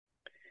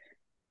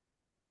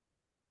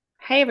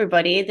Hey,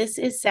 everybody, this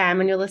is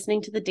Sam, and you're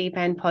listening to the Deep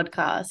End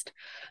podcast,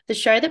 the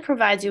show that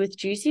provides you with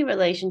juicy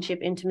relationship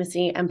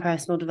intimacy and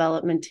personal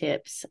development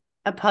tips.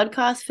 A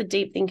podcast for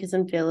deep thinkers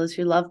and feelers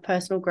who love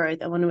personal growth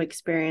and want to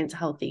experience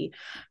healthy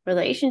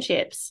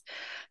relationships.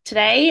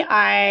 Today,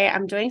 I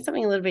am doing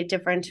something a little bit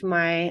different to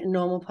my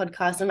normal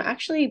podcast. I'm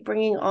actually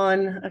bringing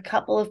on a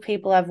couple of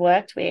people I've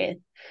worked with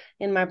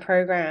in my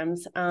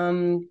programs.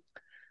 And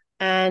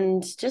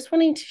just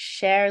wanting to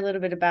share a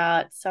little bit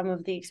about some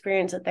of the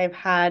experience that they've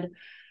had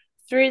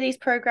through these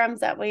programs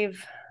that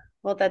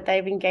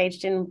they've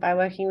engaged in by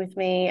working with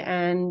me.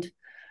 And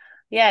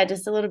yeah,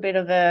 just a little bit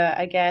of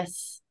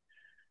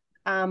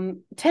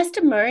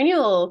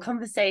testimonial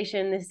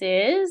conversation this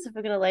is, if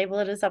we're going to label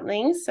it as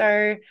something.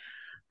 So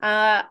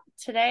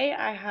today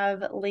I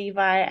have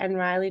Levi and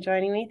Rylie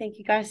joining me. Thank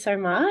you guys so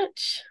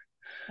much.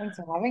 Thanks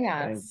for having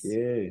Thank us.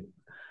 you.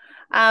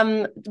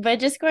 We're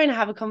just going to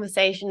have a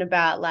conversation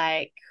about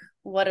like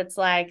what it's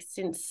like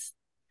since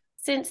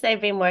they've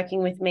been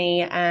working with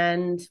me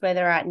and where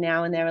they're at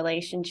now in their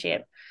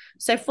relationship.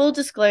 So full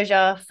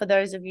disclosure for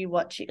those of you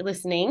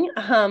listening,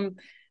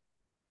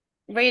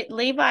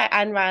 Levi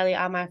and Rylie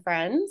are my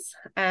friends,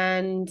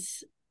 and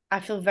I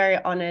feel very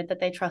honored that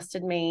they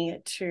trusted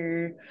me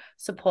to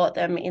support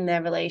them in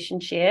their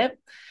relationship.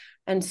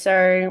 And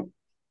so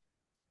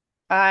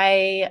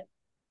I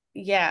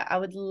I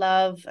would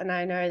love, and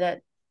I know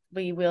that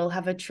we will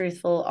have a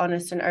truthful,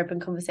 honest, and open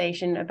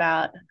conversation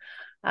about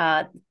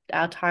uh,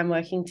 our time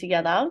working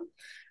together.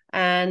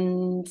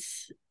 And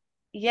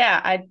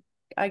I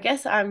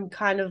guess I'm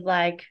kind of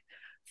like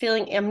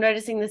I'm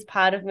noticing this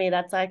part of me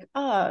that's like,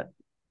 oh,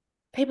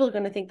 people are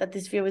going to think that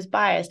this view is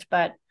biased,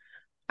 but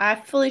I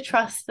fully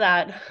trust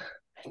that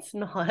it's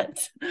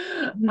not,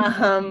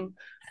 um,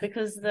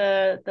 because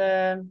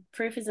the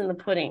proof is in the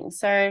pudding.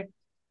 So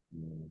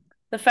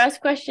the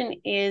first question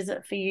is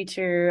for you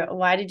two.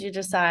 Why did you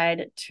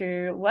decide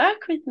to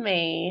work with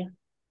me?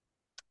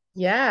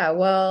 Yeah,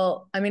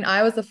 well, I mean,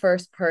 I was the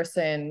first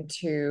person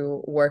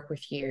to work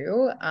with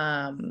you.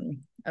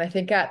 And I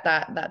think at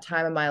that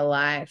time in my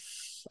life,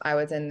 I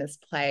was in this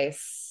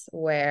place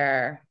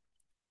where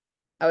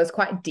I was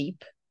quite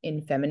deep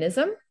in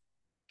feminism.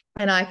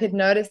 And I could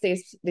notice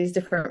these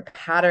different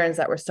patterns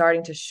that were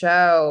starting to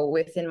show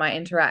within my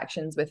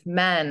interactions with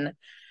men.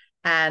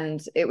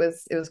 And it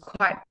was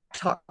quite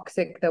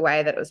toxic the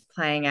way that it was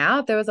playing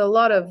out. There was a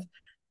lot of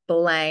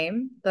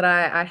blame that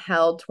I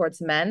held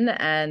towards men,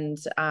 and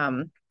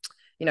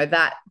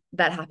that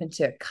happened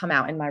to come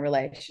out in my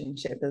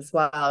relationship as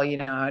well.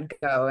 I'd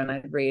go and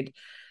I'd read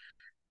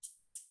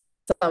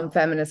some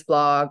feminist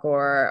blog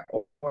or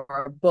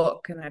a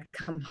book, and I'd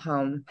come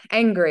home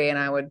angry, and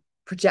I would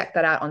project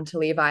that out onto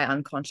Levi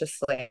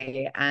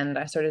unconsciously. And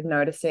I started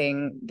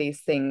noticing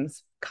these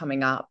things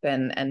coming up,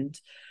 and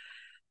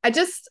I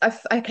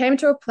came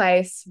to a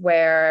place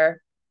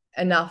where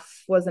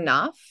enough was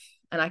enough,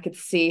 and I could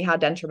see how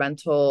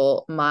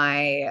detrimental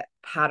my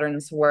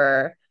patterns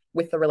were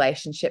with the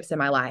relationships in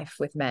my life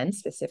with men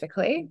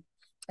specifically.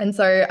 And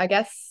so I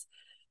guess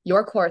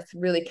your course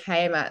really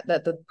came at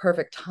the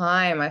perfect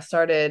time. I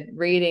started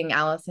reading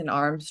Alison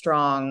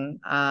Armstrong,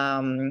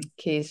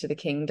 Keys to the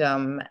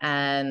Kingdom,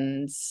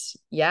 and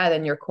yeah,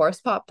 then your course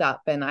popped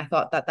up, and I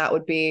thought that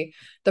would be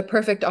the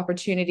perfect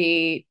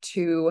opportunity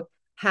to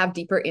have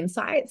deeper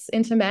insights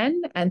into men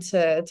and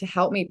to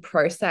help me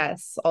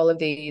process all of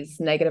these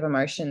negative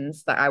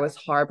emotions that I was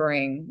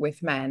harboring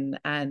with men.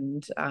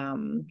 And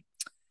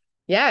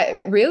yeah,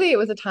 really, it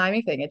was a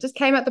timing thing. It just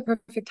came at the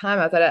perfect time.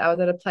 I was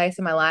at a place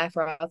in my life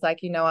where I was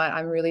like, you know what,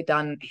 I'm really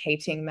done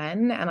hating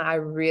men, and I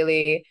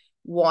really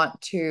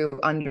want to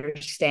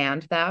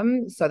understand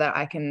them so that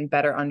I can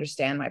better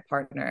understand my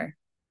partner.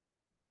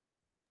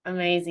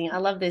 Amazing. I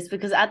love this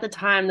because at the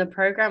time the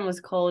program was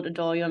called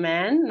Adore Your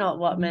Man, Not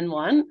What Men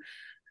Want.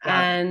 Yeah.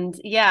 And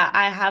yeah,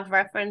 I have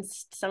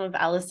referenced some of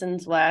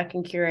Alison's work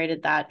and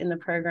curated that in the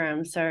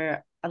program. So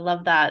I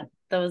love that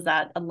there was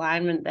that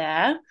alignment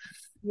there.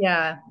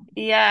 Yeah.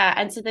 Yeah.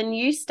 And so then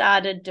you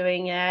started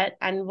doing it.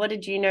 And what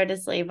did you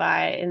notice,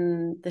 Levi,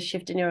 in the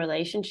shift in your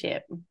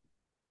relationship?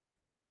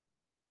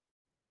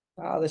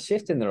 The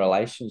shift in the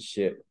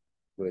relationship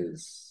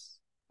was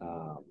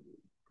um,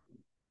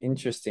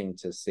 interesting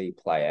to see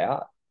play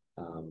out.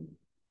 Um,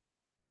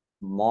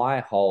 my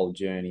whole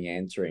journey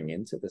entering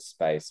into the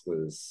space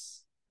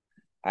was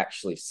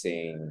actually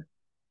seeing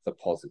the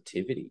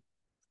positivity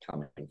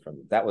coming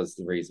from that was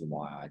the reason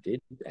why I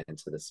did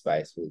enter the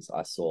space was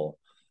I saw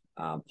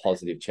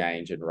positive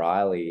change in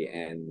Rylie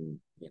and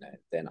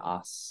then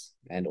us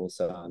and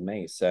also on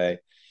me. So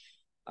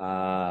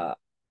uh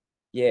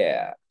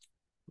yeah.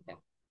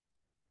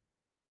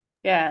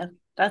 Yeah,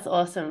 that's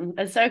awesome.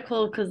 It's so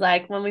cool because,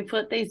 like, when we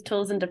put these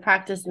tools into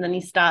practice and then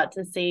you start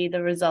to see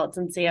the results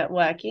and see it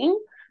working,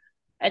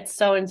 it's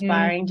so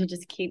inspiring to Mm.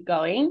 just keep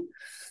going.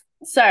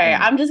 So Mm.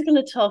 I'm just going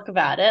to talk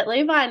about it.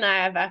 Levi and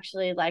I have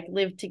actually like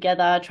lived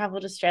together,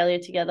 traveled Australia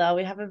together.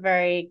 We have a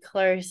very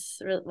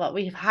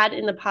we've had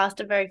in the past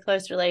a very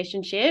close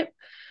relationship.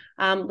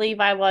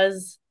 Levi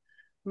was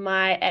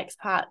my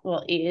ex-part,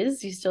 well, you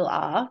still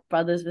are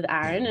brothers with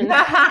Aaron, and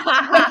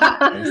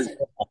I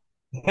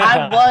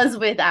was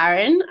with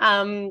Aaron,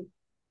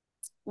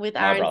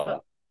 My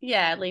brother.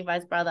 for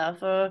Levi's brother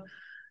for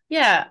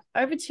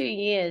over 2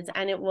 years,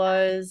 and it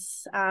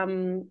was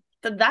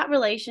that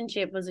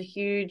relationship was a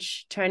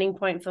huge turning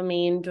point for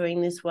me in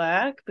doing this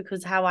work,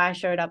 because how I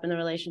showed up in the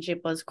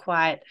relationship was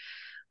quite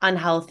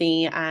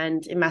unhealthy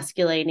and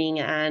emasculating,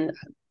 and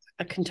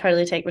I can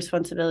totally take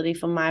responsibility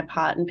for my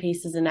part and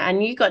pieces in it.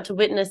 And you got to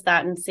witness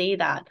that and see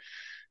that.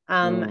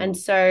 And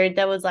so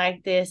there was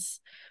like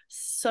this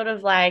sort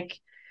of like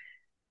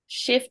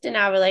shift in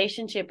our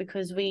relationship,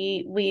 because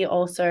we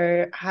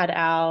also had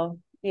our,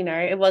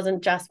 it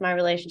wasn't just my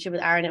relationship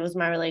with Aaron, it was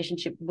my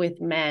relationship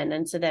with men.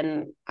 And so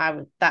then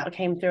that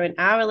came through in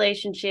our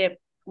relationship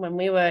when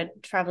we were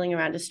traveling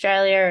around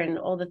Australia and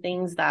all the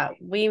things that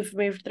we've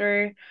moved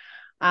through.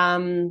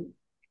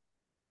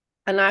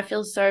 And I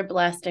feel so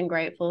blessed and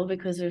grateful,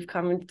 because we've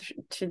come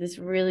to this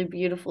really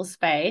beautiful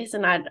space.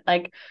 And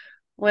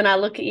when I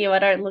look at you, I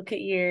don't look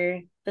at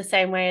you the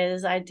same way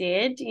as I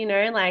did,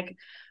 like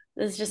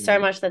there's just so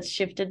much that's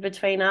shifted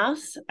between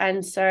us.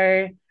 And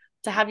so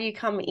to have you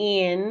come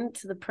in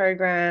to the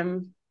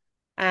program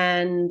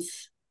and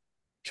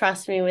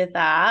trust me with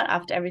that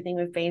after everything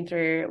we've been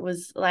through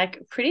was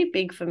like pretty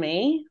big for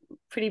me,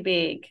 pretty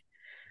big.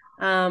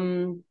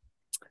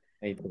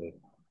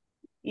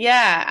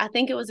 Yeah, I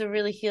think it was a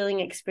really healing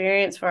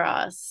experience for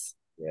us.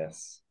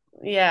 Yes.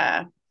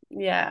 Yeah.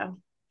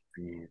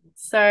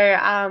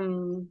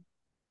 So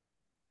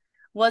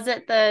was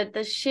it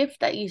the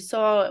shift that you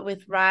saw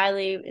with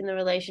Rylie in the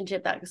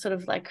relationship that sort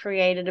of like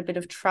created a bit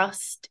of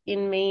trust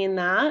in me in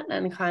that,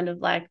 and kind of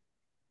like,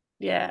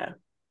 yeah.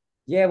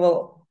 Yeah,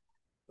 well,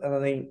 I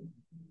think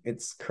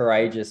it's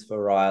courageous for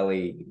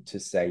Rylie to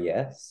say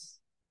yes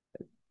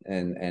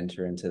and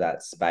enter into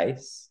that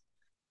space.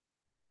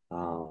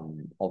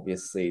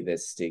 Obviously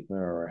there's stigma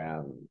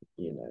around,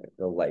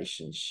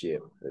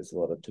 relationship. There's a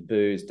lot of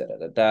taboos,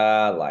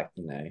 like,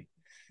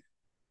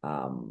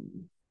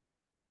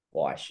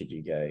 why should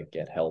you go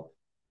get help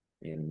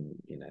in,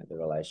 the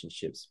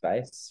relationship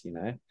space,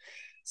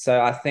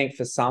 So I think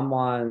for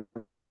someone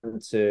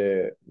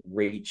to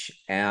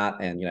reach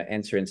out and,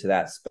 enter into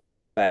that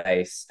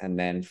space, and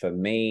then for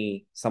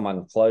me,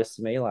 someone close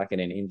to me, like in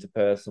an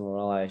interpersonal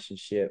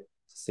relationship,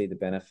 to see the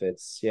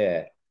benefits,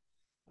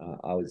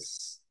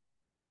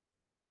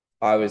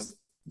 I was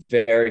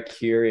very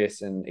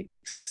curious and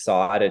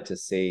excited to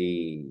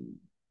see,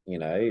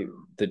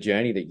 the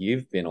journey that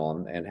you've been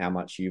on and how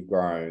much you've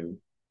grown,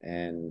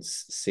 and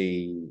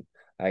see,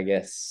 I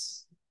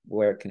guess,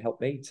 where it can help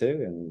me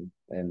too,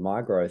 and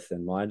my growth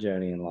and my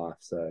journey in life.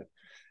 So,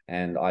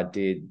 and I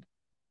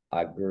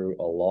grew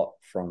a lot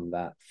from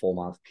that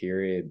 4-month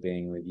period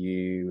being with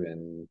you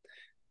and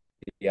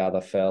the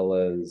other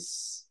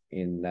fellas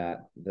in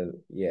that,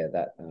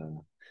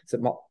 is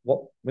it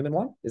what women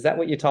want? Is that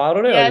what you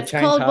titled it, or Yeah, did it it's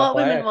change called What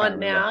halfway? Women I can't Want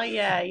remember. Now.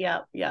 Yeah.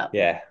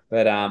 Yeah,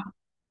 but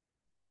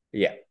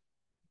yeah,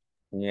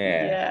 yeah,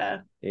 Yeah.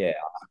 yeah.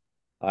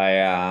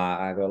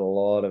 I got a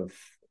lot of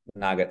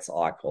nuggets,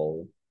 I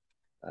call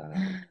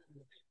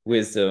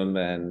wisdom,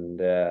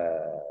 and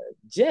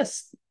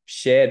just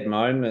shared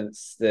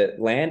moments that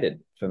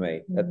landed for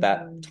me at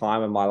that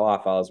time in my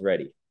life. I was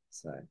ready.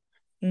 So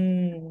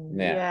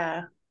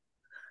Yeah.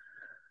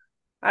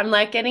 I'm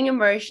like getting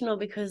emotional,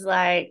 because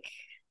like,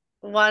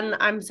 one,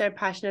 I'm so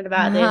passionate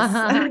about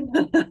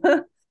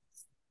this.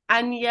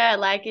 And yeah,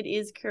 like it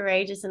is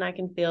courageous, and I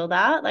can feel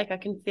that. Like I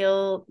can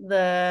feel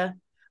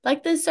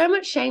there's so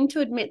much shame to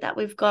admit that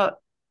we've got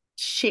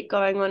shit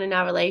going on in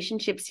our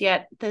relationships,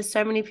 yet there's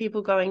so many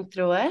people going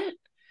through it.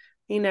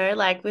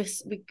 Like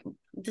this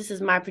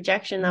is my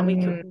projection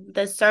that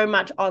there's so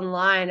much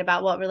online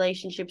about what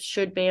relationships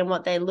should be and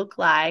what they look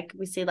like.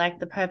 We see like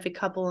the perfect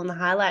couple on the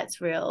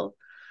highlights reel.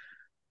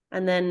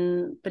 And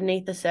then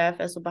beneath the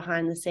surface or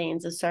behind the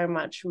scenes, there's so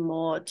much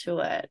more to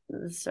it.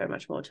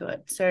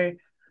 So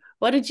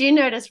what did you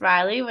notice,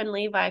 Rylie, when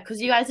Levi, because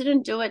you guys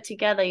didn't do it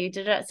together, you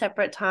did it at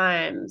separate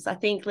times. I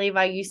think,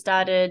 Levi, you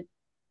started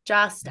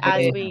just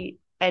as we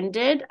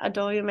ended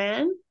Adore Your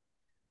Man,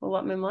 or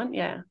What Men Want.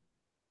 Yeah.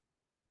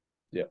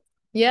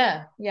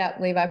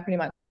 Levi pretty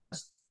much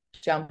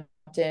jumped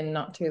in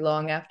not too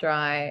long after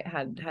I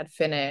had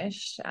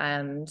finished,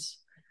 and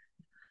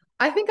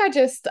I think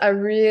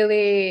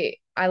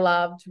I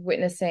loved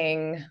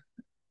witnessing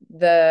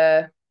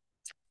the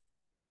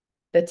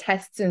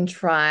tests and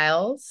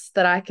trials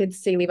that I could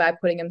see Levi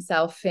putting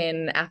himself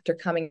in after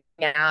coming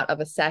out of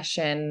a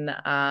session.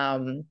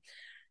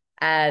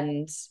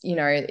 And,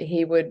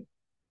 he would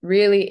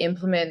really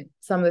implement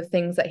some of the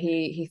things that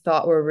he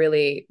thought were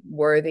really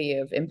worthy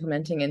of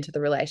implementing into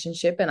the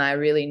relationship. And I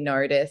really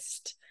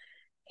noticed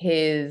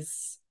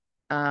his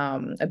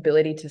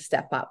ability to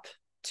step up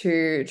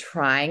to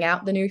trying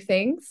out the new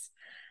things.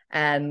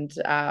 And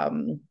just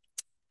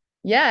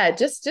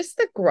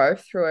the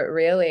growth through it,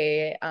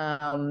 really,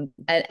 and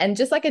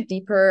just like a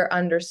deeper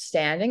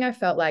understanding. I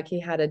felt like he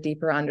had a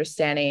deeper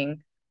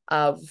understanding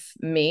of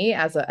me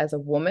as a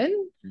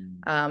woman.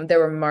 There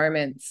were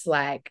moments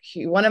like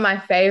one of my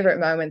favorite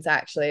moments,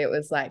 actually, it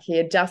was like he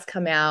had just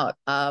come out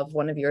of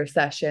one of your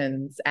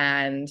sessions,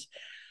 and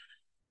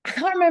I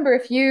can't remember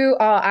if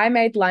I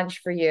made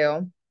lunch for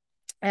you,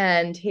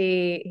 and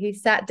he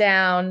sat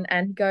down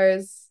and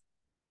goes,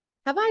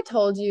 "Have I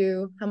told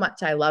you how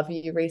much I love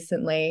you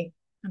recently?"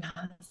 And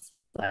I was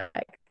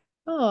like,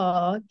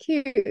 "Oh,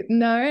 cute.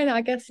 No,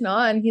 I guess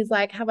not." And he's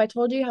like, "Have I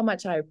told you how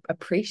much I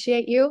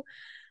appreciate you?"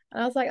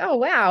 And I was like, "Oh,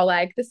 wow,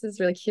 like this is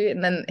really cute."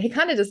 And then he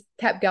kind of just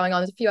kept going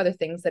on. There's a few other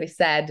things that he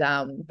said,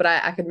 but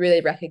I could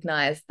really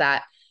recognize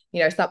that,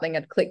 something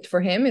had clicked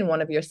for him in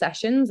one of your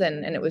sessions,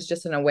 and it was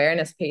just an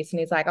awareness piece. And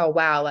he's like, "Oh,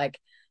 wow, like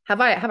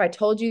have I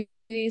told you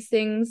these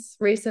things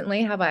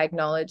recently? Have I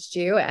acknowledged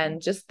you?"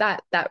 And just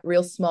that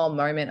real small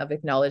moment of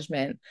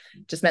acknowledgement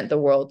just meant the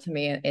world to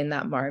me in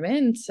that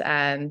moment.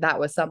 And that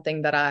was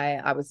something that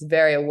I was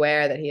very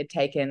aware that he had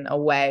taken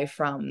away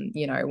from,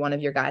 one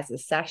of your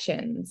guys'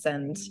 sessions.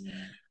 And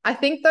I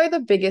think, though,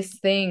 the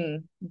biggest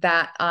thing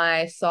that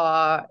I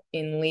saw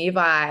in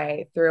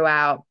Levi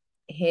throughout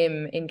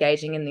him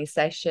engaging in these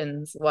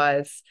sessions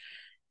was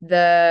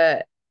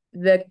the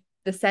the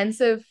the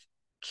sense of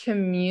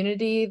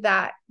community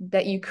that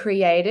you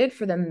created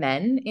for the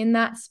men in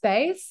that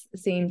space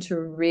seemed to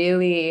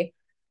really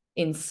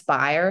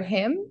inspire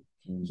him.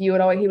 He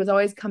was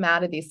always come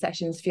out of these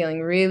sessions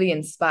feeling really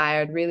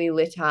inspired, really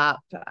lit up,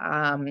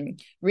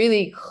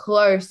 really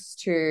close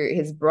to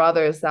his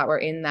brothers that were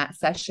in that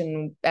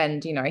session.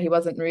 And he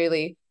wasn't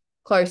really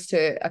close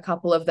to a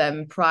couple of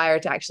them prior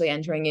to actually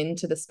entering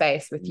into the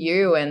space with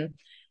you.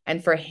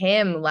 And for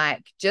him,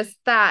 like, just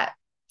that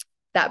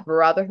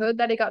brotherhood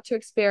that he got to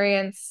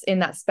experience in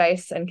that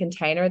space and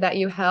container that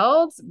you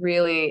held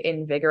really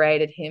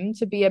invigorated him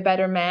to be a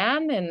better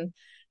man.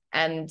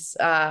 And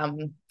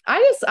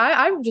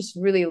I just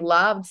really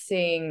loved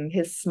seeing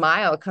his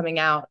smile coming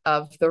out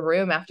of the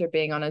room after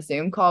being on a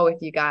Zoom call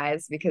with you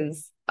guys,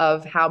 because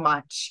of how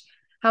much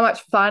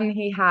fun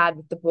he had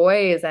with the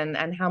boys,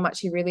 and how much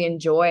he really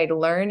enjoyed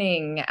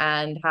learning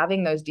and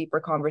having those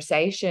deeper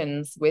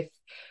conversations with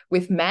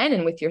men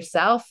and with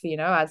yourself,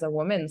 as a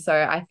woman. So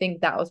I think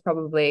that was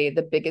probably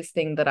the biggest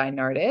thing that I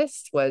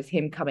noticed, was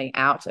him coming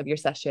out of your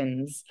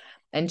sessions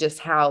and just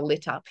how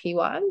lit up he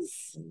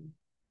was.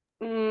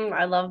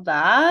 I love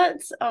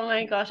that. Oh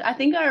my gosh. I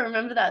think I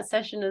remember that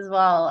session as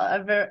well.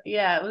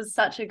 Yeah, it was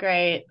such a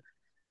great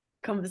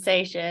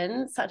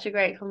conversation. Such a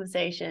great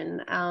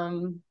conversation.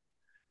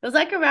 It was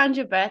like around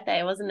your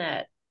birthday, wasn't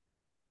it?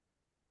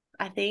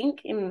 I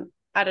think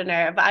I don't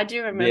know, but I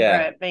do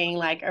remember it being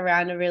like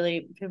around a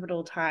really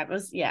pivotal time. It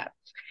was, yeah.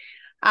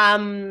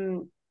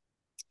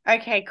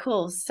 Okay,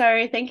 cool.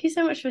 So thank you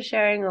so much for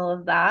sharing all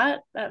of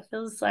that. That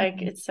feels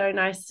like it's so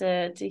nice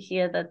to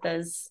hear that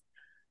there's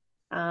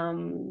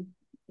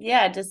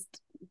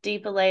just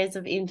deeper layers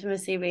of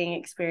intimacy being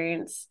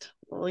experienced,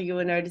 or you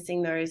were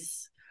noticing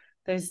those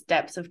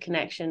depths of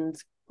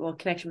connections or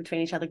connection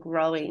between each other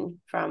growing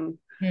from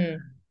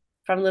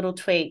little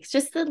tweaks,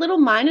 just the little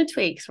minor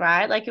tweaks,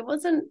 right? Like it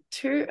wasn't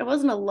a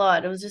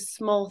lot. It was just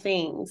small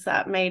things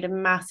that made a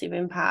massive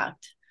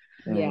impact.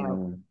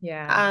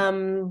 Yeah.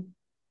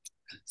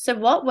 So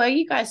what were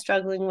you guys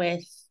struggling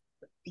with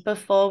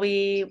before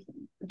we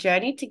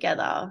journeyed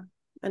together,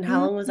 and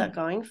how long was that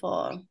going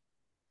for?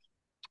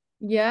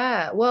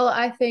 Yeah, well,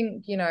 I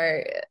think,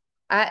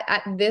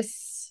 at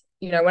this,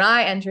 when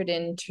I entered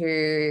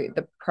into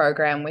the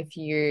program with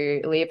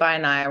you, Levi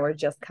and I were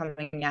just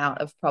coming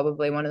out of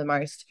probably one of the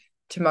most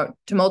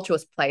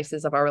tumultuous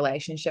places of our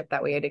relationship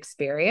that we had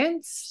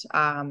experienced.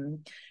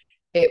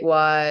 It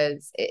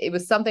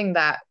was something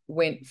that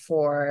went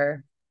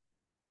for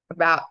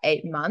about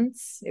 8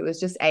 months. It was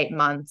just 8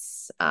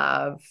 months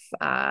of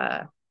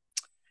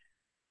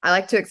I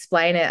like to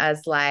explain it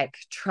as like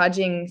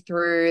trudging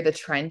through the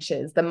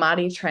trenches, the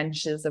muddy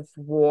trenches of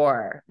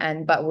war.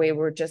 But we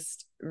were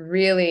just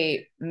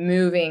really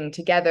moving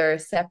together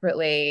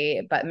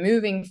separately, but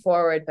moving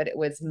forward. But it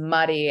was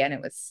muddy, and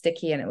it was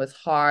sticky, and it was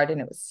hard,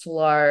 and it was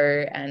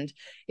slow, and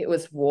it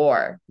was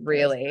war,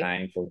 really. It was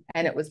painful.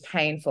 And it was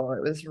painful.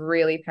 It was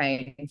really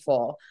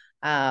painful.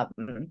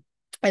 And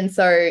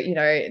so,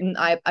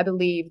 I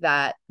believe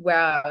that where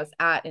I was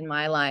at in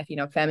my life,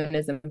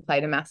 feminism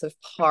played a massive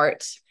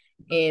part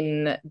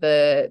in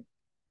the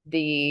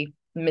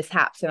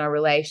mishaps in our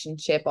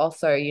relationship.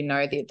 Also,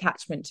 the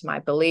attachment to my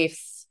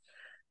beliefs.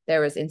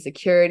 There was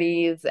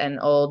insecurities and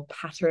old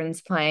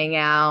patterns playing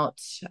out,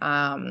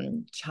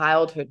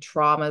 childhood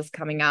traumas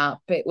coming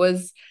up.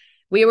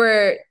 We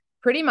were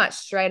pretty much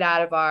straight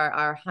out of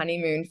our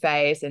honeymoon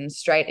phase and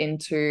straight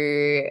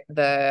into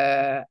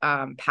the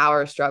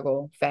power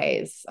struggle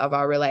phase of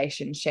our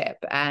relationship.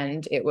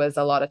 And it was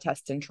a lot of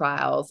tests and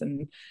trials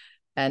and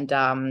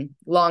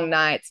long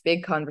nights,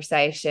 big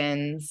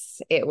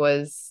conversations. It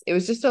was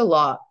just a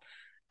lot.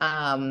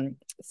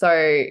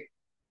 So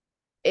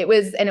it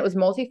was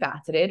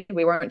multifaceted.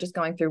 We weren't just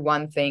going through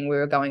one thing. We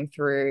were going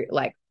through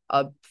like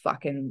a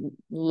fucking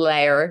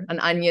layer, an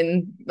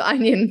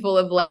onion full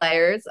of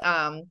layers.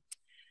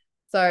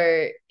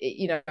 So,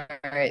 you know,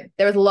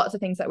 there was lots of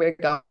things that we were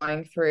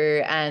going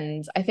through.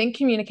 And I think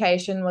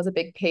communication was a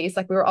big piece.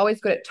 Like we were always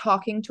good at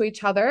talking to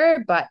each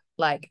other, but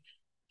like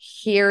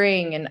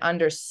hearing and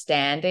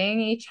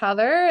understanding each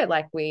other,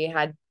 like we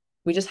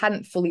just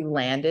hadn't fully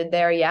landed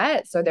there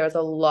yet. So there was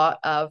a lot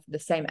of the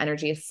same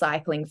energy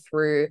cycling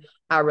through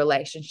our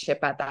relationship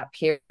at that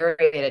period.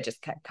 It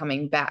just kept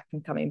coming back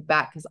and coming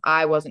back because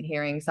I wasn't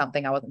hearing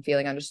something, I wasn't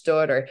feeling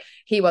understood, or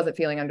he wasn't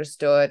feeling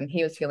understood and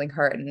he was feeling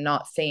hurt and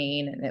not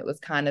seen. And it was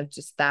kind of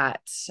just that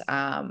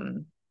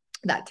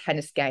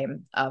tennis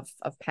game of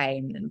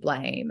pain and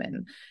blame.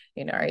 And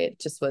you know,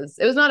 it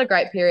was not a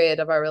great period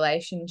of our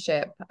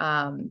relationship.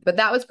 But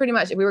that was pretty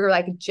much, we were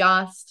like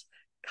just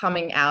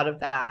coming out of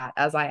that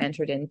as I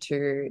entered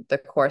into the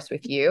course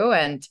with you.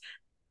 And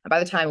by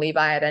the time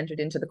Levi had entered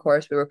into the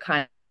course, we were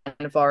kind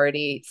of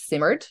already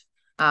simmered.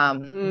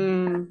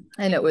 And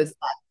it was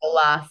like the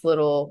last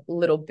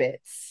little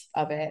bits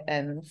of it.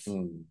 And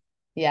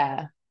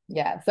yeah.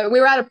 So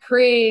we were at a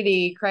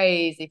pretty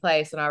crazy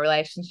place in our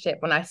relationship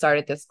when I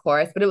started this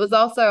course, but it was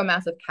also a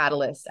massive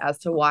catalyst as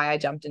to why I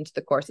jumped into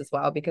the course as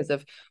well, because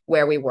of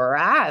where we were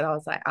at. And I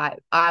was like,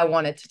 I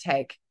wanted to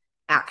take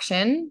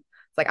action.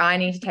 It's like, I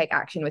need to take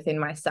action within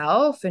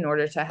myself in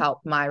order to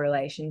help my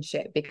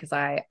relationship, because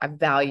I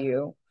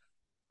value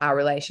our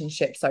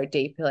relationship so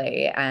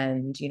deeply.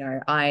 And, you know,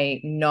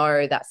 I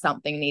know that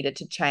something needed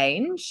to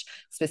change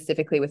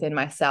specifically within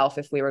myself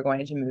if we were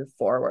going to move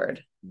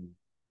forward.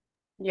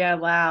 Yeah,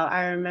 wow.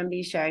 I remember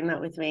you sharing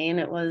that with me, and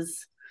it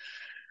was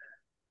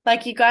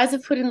like, you guys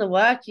have put in the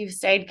work, you've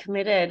stayed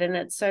committed, and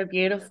it's so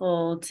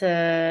beautiful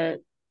to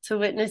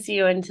witness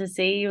you and to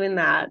see you in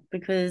that,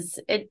 because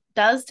it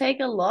does take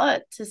a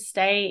lot to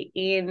stay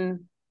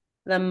in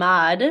the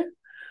mud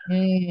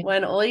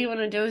when all you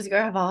want to do is go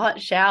have a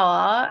hot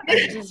shower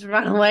and just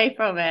run away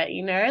from it,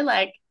 you know,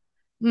 like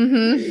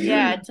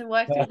yeah, to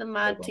work through the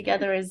mud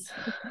together is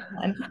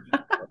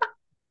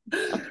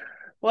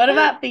What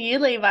about for you,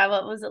 Levi?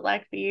 What was it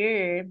like for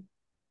you?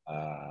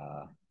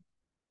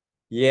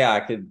 Yeah, I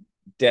could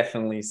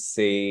definitely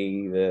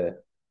see the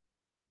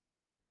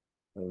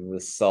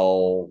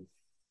soul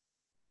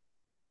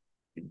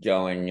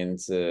going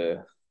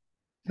into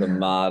the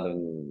mud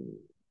and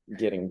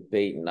getting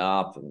beaten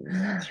up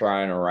and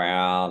thrown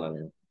around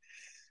and,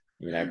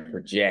 you know,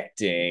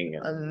 projecting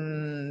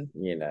and,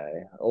 you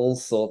know, all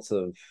sorts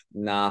of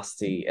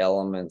nasty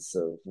elements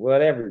of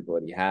what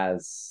everybody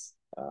has.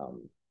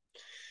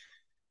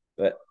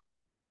 But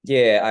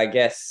yeah, I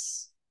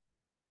guess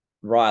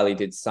Rylie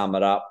did sum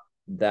it up.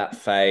 That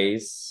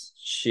phase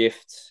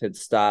shift had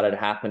started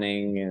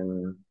happening,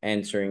 and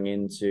entering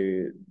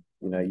into,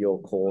 you know, your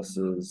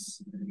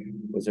courses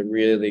was a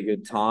really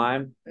good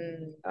time,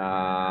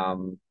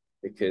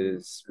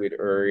 because we'd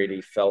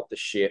already felt the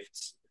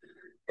shift.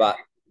 But,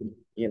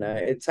 you know,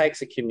 it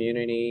takes a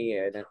community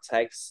and it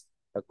takes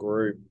a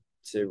group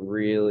to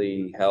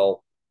really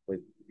help with,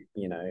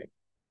 you know,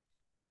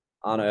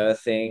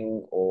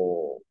 unearthing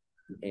or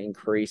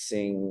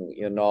increasing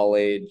your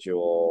knowledge,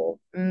 or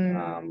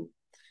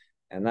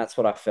and that's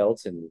what I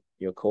felt in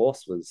your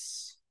course,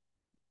 was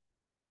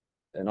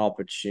an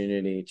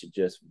opportunity to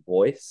just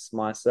voice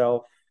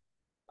myself,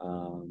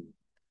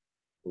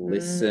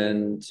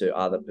 listen to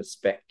other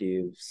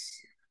perspectives,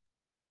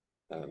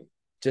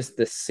 just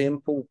the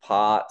simple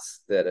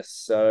parts that are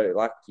so,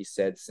 like you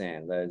said,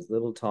 Sam, those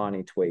little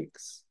tiny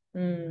tweaks,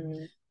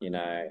 you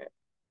know,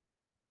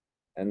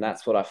 and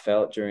that's what I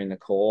felt during the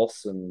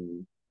course.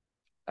 And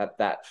at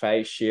that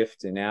phase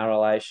shift in our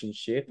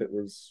relationship, it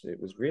was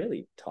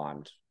really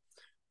timed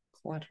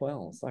quite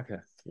well. It's like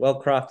a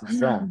well-crafted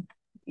song.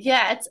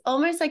 Yeah, it's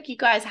almost like you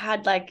guys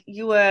had, like,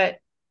 you were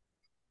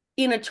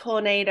in a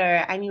tornado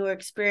and you were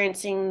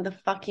experiencing the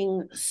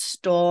fucking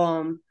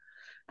storm,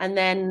 and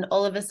then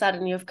all of a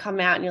sudden you've come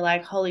out and you're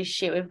like, holy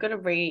shit, we've got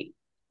to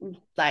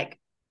like,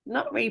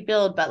 not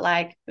rebuild, but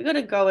like, we've got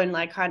to go and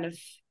like kind of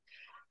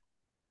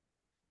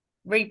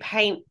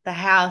repaint the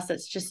house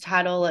that's just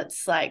had all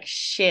its like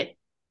shit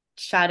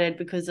shattered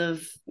because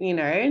of, you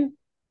know,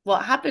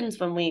 what happens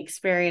when we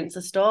experience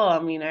a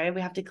storm. You know,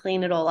 we have to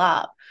clean it all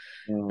up.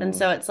 And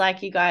so it's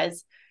like you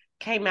guys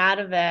came out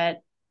of it,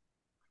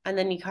 and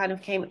then you kind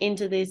of came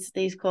into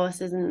these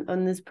courses and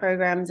on these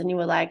programs, and you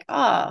were like,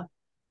 oh,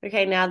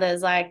 okay, now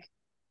there's like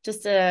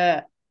just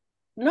a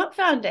not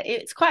found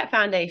it's quite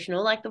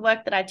foundational. Like, the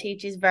work that I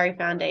teach is very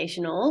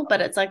foundational,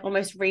 but it's like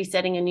almost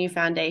resetting a new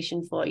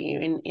foundation for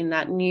you in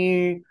that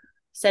new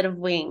set of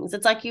wings.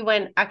 It's like you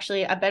went,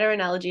 actually a better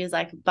analogy is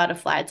like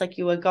butterfly. It's like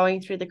you were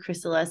going through the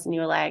chrysalis and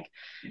you were like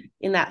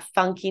in that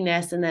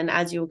funkiness, and then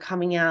as you were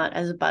coming out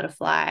as a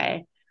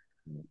butterfly,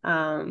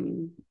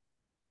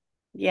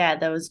 yeah,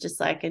 there was just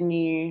like a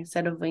new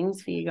set of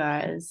wings for you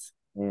guys.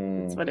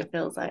 That's what it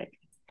feels like.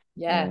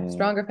 Yeah,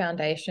 stronger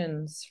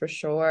foundations for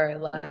sure.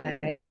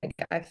 Like,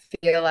 I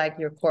feel like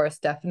your course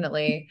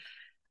definitely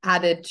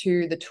added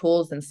to the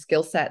tools and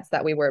skill sets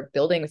that we were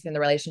building within the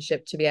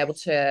relationship to be able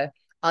to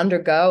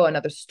undergo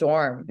another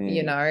storm.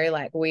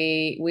 Like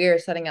we are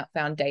setting up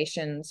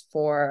foundations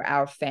for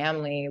our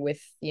family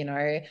with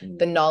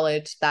the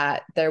knowledge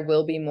that there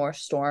will be more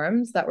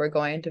storms that we're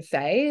going to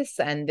face.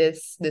 And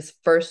this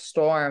first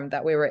storm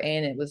that we were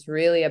in, it was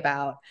really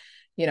about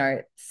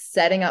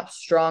setting up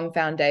strong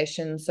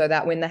foundations so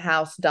that when the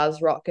house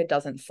does rock, it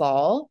doesn't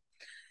fall.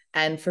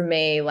 And for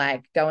me,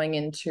 like going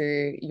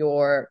into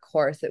your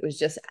course, it was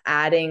just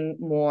adding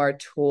more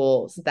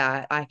tools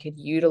that I could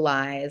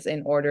utilize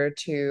in order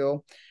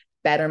to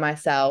better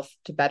myself,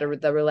 to better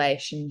the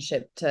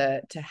relationship,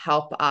 to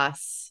help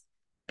us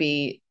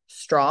be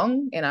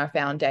strong in our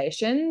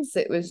foundations.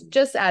 It was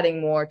just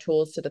adding more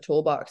tools to the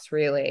toolbox,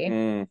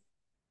 really.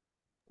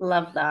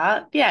 Love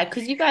that. Yeah,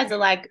 because you guys are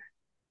like,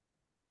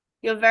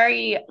 you're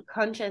very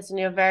conscious and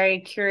you're very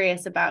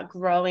curious about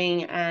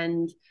growing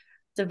and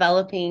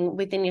developing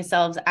within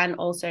yourselves and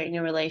also in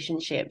your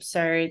relationship.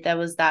 So there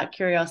was that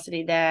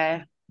curiosity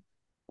there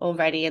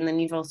already. And then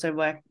you've also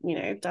worked,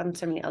 done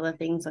so many other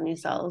things on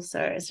yourselves.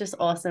 So it's just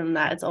awesome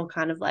that it's all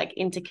kind of like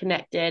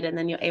interconnected and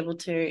then you're able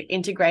to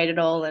integrate it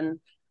all and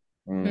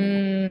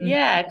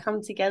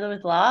come together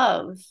with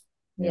love.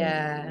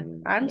 Yeah.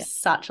 I'm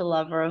such a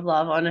lover of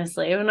love,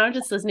 honestly. When I'm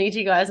just listening to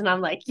you guys and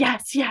I'm like,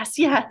 yes, yes,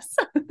 yes.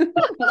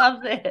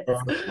 Love this.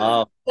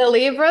 Oh. The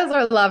Libras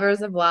are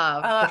lovers of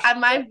love.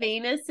 And my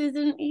Venus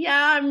isn't,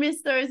 I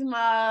miss those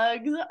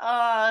mugs.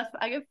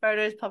 I get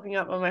photos popping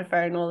up on my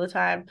phone all the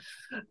time.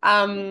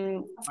 At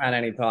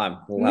any time.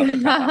 We'll have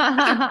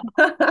a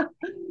cup.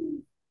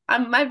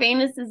 My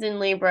Venus is in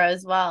Libra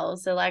as well.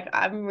 So like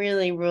I'm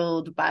really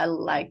ruled by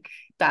like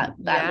that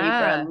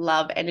Libra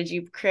love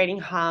energy, creating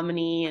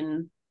harmony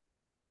and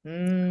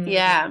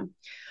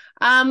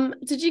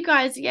did you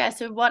guys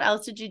so what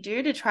else did you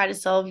do to try to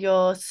solve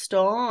your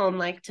storm?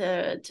 Like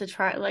to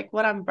try, like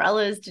what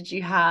umbrellas did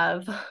you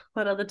have?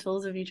 What other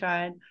tools have you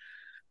tried?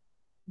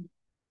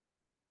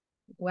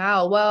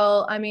 Wow.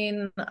 Well, I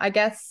mean, I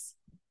guess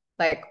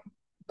like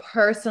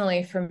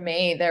personally for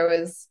me, there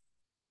was,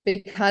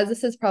 because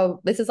this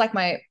is like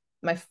my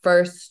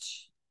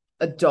first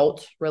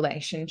adult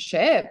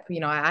relationship.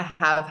 I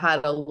have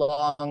had a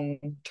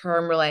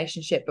long-term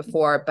relationship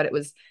before, but it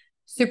was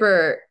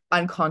super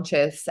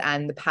unconscious,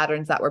 and the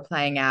patterns that were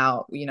playing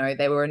out,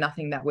 they were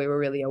nothing that we were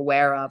really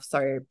aware of.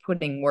 So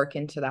putting work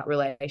into that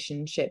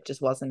relationship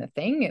just wasn't a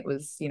thing. It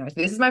was,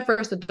 this is my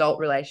first adult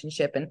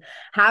relationship, and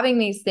having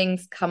these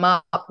things come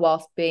up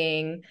whilst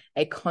being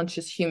a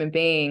conscious human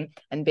being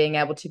and being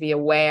able to be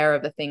aware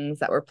of the things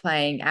that were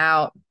playing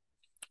out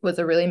was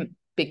a really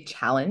big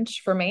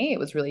challenge for me. It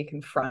was really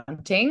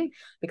confronting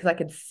because I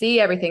could see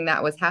everything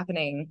that was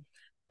happening,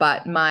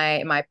 but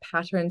my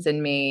patterns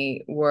in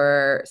me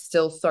were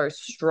still so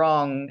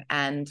strong,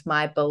 and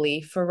my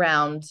belief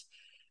around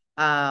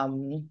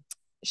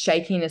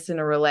shakiness in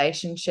a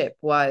relationship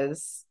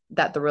was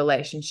that the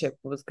relationship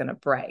was going to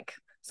break.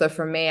 So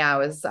for me, I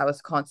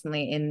was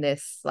constantly in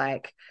this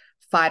like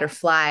fight or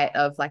flight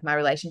of like my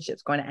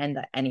relationship's going to end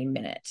at any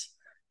minute.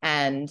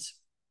 And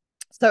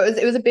so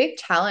it was a big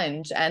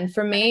challenge. And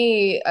for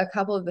me, a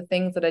couple of the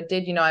things that I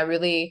did, I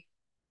really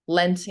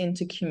lent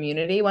into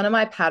community. One of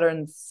my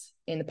patterns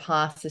in the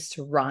past is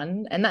to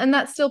run, and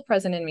that's still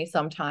present in me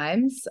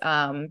sometimes.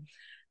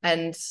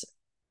 And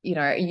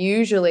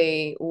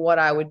usually what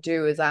I would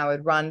do is I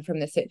would run from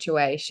the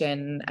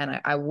situation,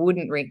 and I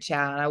wouldn't reach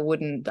out. I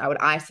would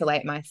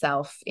isolate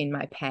myself in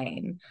my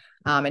pain,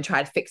 and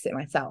try to fix it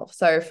myself.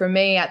 So for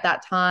me at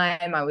that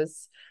time, I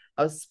was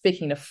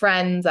speaking to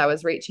friends. I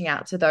was reaching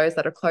out to those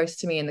that are close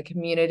to me in the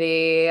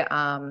community,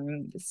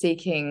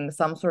 seeking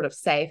some sort of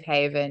safe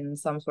haven,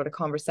 some sort of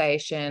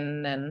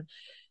conversation, and,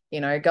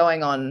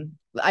 going on.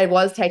 I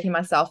was taking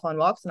myself on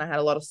walks, and I had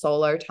a lot of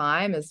solo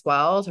time as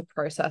well to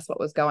process what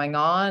was going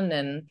on.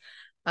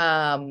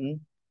 And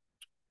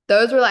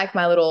those were like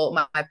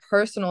my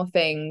personal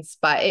things,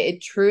 but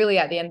it truly,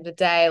 at the end of the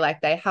day,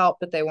 like they helped,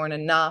 but they weren't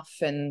enough.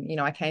 And,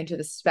 I came to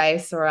the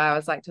space where I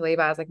was like, to leave,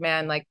 I was like,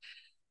 man, like,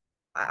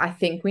 I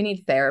think we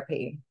need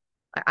therapy.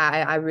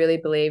 I really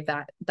believe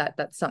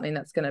that's something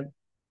that's going to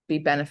be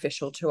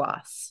beneficial to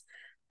us.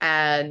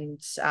 And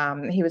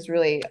he was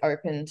really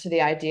open to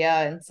the idea.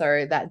 And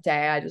so that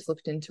day I just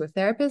looked into a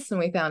therapist, and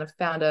we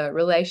found a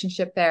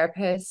relationship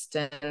therapist.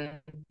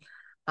 And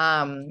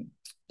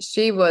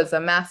she was a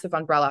massive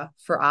umbrella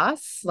for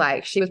us.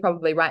 Like she was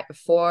probably right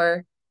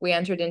before we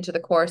entered into the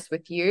course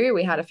with you.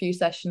 We had a few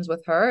sessions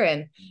with her,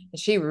 and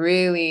she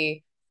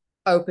really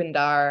opened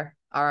our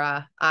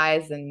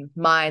eyes and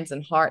minds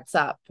and hearts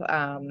up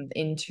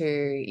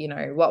into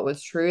what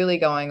was truly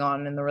going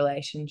on in the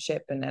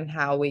relationship, and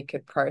how we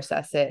could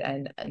process it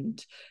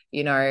and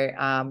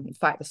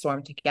fight the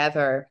storm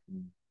together.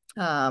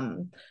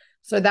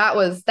 So that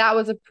was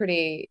a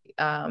pretty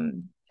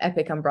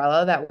epic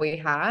umbrella that we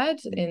had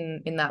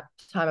in that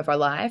time of our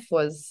life,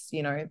 was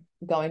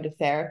going to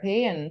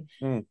therapy. And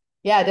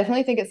yeah, I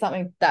definitely think it's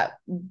something that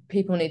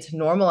people need to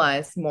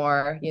normalize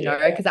more,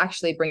 because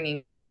actually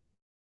bringing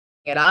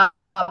it up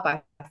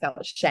I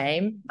felt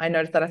shame. I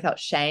noticed that I felt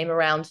shame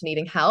around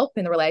needing help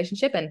in the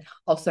relationship, and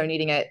also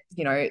needing it,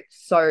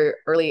 so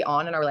early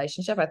on in our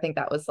relationship. I think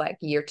that was like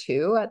year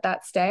 2 at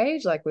that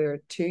stage. Like we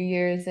were 2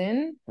 years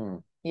in.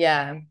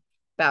 Yeah,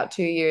 about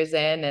 2 years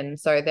in. And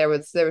so there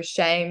was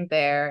shame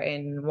there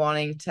in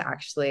wanting to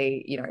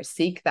actually,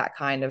 seek that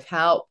kind of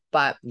help.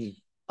 But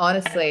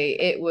honestly,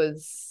 it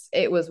was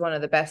one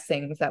of the best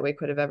things that we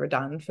could have ever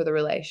done for the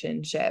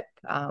relationship.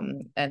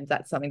 And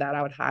that's something that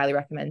I would highly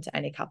recommend to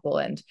any couple,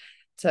 and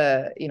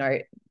to,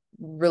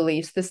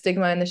 release the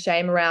stigma and the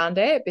shame around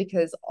it,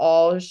 because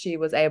all she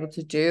was able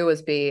to do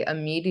was be a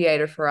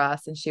mediator for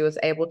us, and she was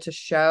able to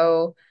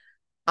show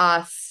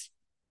us,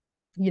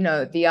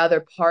 the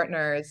other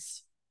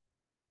partner's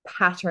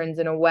patterns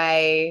in a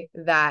way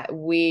that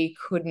we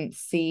couldn't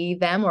see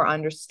them or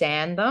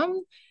understand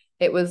them.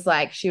 It was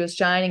like she was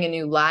shining a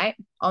new light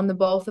on the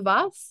both of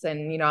us.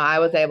 And, I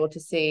was able to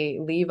see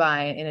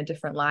Levi in a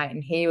different light,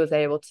 and he was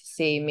able to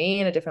see me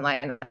in a different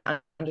light and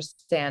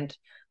understand,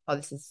 oh,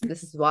 this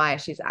is why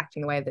she's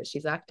acting the way that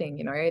she's acting.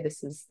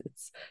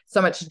 It's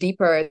so much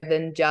deeper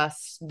than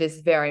just this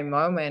very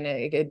moment.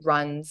 It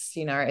runs,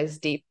 as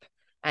deep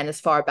and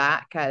as far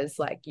back as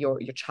like your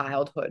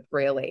childhood,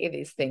 really,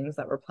 these things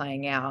that were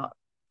playing out.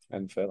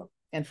 And further.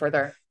 And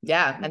further.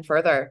 Yeah, and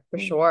further, for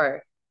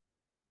sure.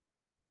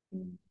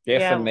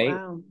 Yeah, for me,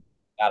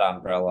 that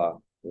umbrella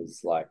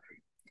was like,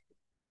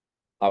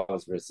 I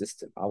was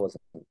resistant. I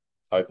wasn't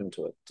open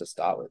to it to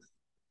start with.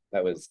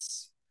 That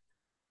was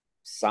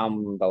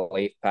some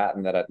belief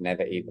pattern that had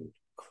never even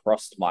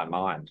crossed my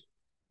mind.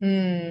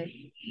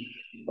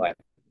 Like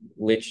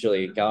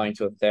literally going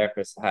to a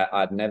therapist,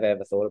 I'd never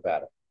ever thought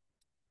about it.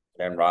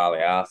 Then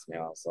Rylie asked me,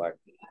 I was like,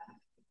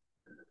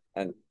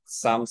 and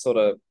some sort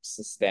of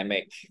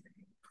systemic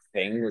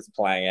thing was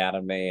playing out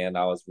of me, and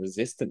I was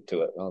resistant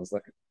to it. I was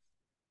like,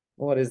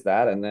 what is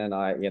that? And then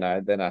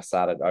I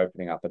started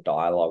opening up a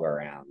dialogue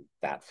around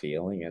that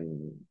feeling,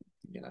 and,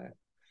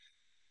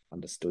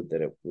 understood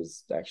that it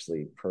was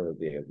actually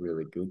probably a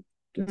really good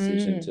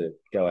decision to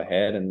go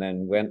ahead, and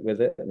then went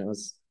with it, and it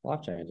was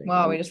life-changing.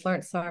 Wow, we just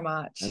learned so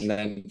much. And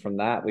then from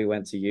that, we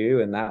went to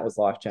you, and that was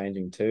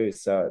life-changing too.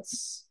 So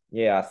it's,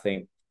 I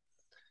think,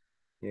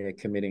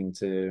 committing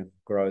to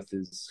growth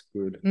is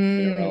good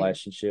in a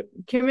relationship.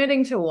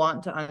 Committing to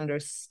want to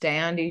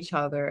understand each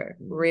other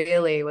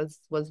really was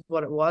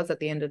what it was at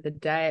the end of the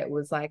day. It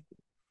was like,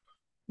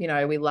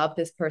 we love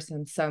this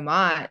person so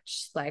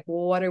much. Like,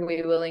 what are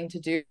we willing to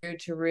do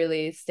to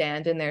really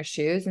stand in their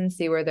shoes and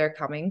see where they're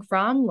coming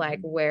from? Like,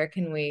 where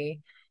can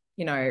we,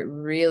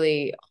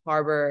 really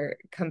harbor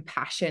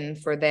compassion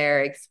for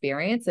their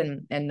experience,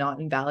 and not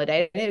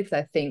invalidate it? Because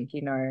I think,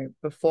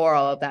 before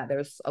all of that,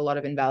 there's a lot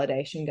of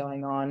invalidation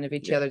going on of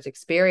each other's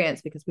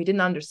experience, because we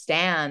didn't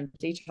understand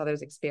each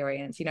other's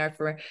experience.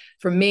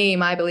 For me,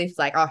 my beliefs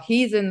like, oh,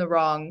 he's in the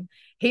wrong,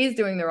 he's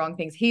doing the wrong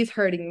things, he's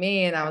hurting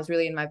me, and I was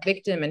really in my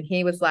victim. And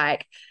he was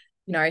like,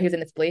 he was in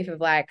this belief of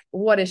like,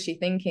 what is she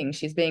thinking?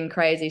 She's being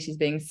crazy. She's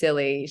being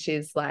silly.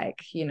 She's like,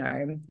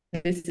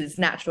 this is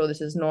natural. This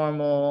is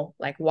normal.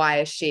 Like, why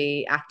is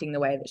she acting the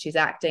way that she's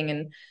acting?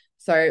 And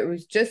so it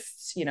was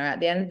just, at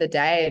the end of the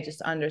day,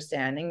 just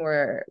understanding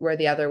where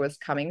the other was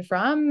coming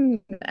from,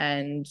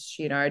 and,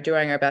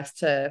 doing our best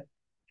to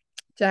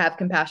have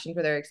compassion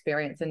for their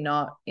experience and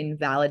not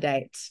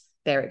invalidate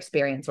their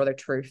experience or their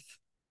truth.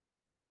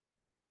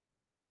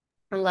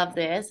 I love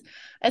this.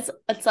 It's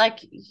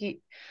like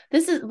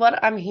this is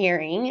what I'm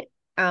hearing,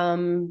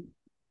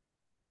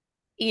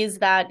 is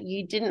that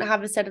you didn't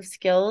have a set of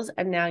skills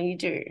and now you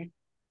do.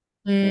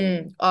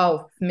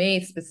 Oh,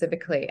 me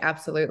specifically,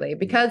 absolutely.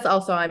 Because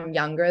also I'm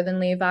younger than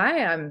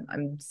Levi.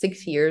 I'm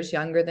 6 years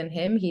younger than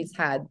him. He's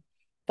had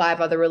 5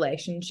 other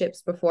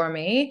relationships before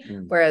me,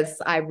 whereas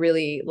I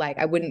really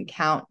I wouldn't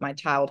count my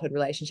childhood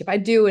relationship. I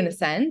do in a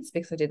sense,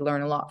 because I did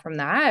learn a lot from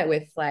that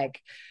with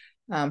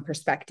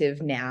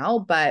perspective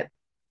now, but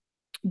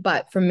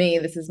for me,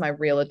 this is my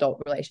real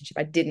adult relationship.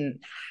 I didn't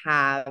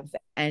have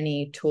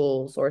any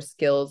tools or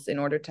skills in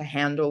order to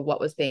handle what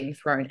was being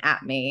thrown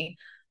at me.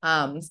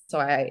 So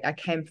I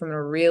came from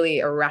a really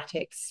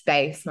erratic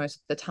space most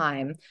of the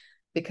time,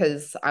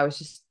 because I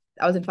was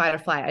in fight or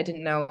flight. I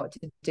didn't know what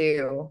to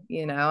do,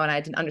 and I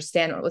didn't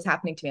understand what was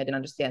happening to me. I didn't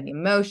understand the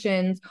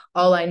emotions.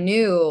 All I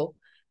knew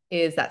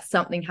is that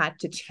something had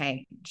to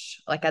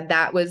change.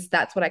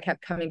 That's what I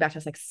kept coming back to. I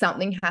was like,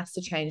 something has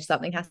to change.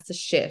 Something has to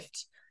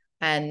shift.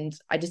 And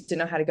I just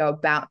didn't know how to go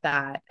about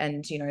that.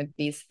 And,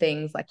 these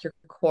things like your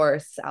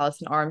course,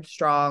 Alison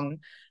Armstrong,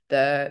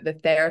 the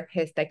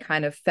therapist, they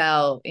kind of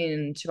fell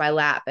into my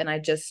lap, and I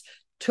just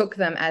took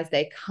them as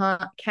they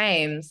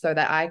came, so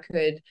that I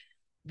could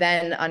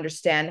then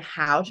understand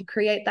how to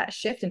create that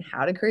shift and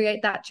how to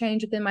create that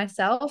change within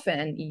myself,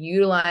 and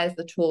utilize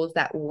the tools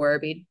that were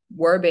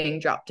being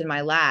dropped in my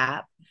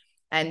lap,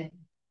 and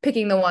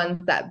picking the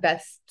ones that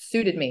best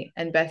suited me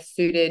and best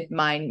suited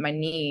my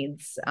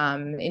needs,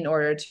 in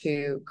order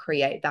to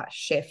create that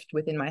shift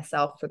within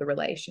myself for the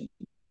relationship.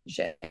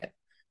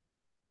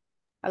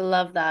 I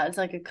love that. It's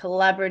like a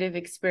collaborative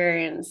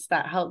experience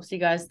that helps you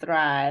guys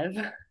thrive.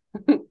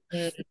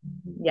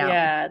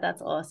 Yeah,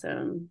 that's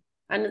awesome.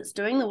 And it's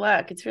doing the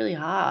work. It's really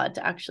hard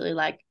to actually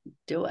like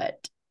do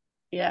it.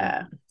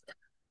 Yeah.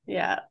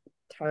 Yeah.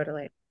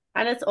 Totally.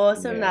 And it's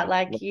awesome that Yeah.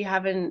 like you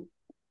haven't,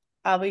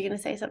 are we going to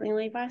say something,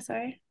 Levi?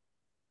 Sorry.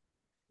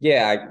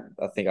 Yeah,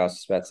 I think I was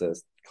just about to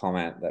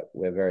comment that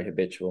we're very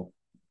habitual,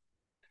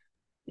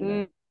 you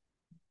know,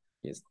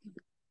 yes,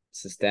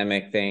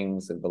 systemic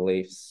things and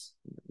beliefs,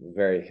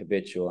 very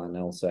habitual, and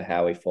also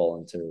how we fall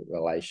into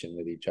relation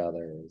with each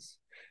other is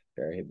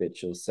very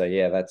habitual. So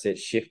yeah, that's it.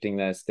 Shifting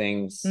those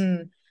things,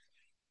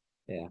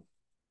 yeah,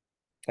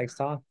 takes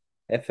time,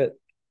 effort,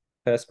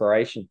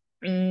 perspiration.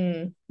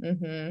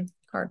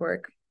 Hard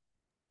work.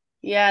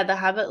 Yeah, the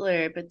habit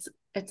loop.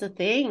 It's a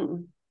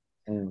thing.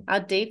 Our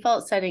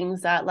default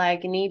settings, that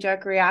like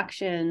knee-jerk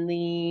reaction,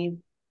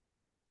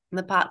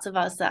 the parts of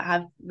us that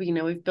have, you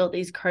know, we've built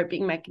these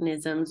coping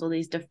mechanisms or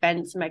these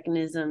defense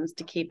mechanisms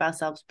to keep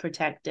ourselves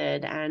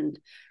protected. And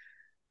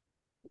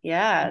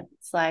yeah,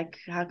 it's like,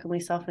 how can we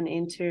soften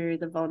into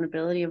the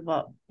vulnerability of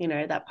what, you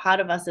know, that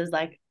part of us is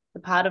like the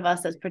part of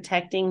us that's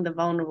protecting the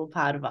vulnerable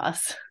part of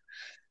us.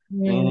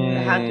 So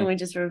how can we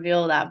just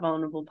reveal that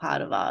vulnerable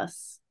part of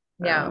us?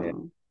 Yeah.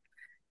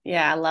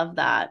 Yeah, I love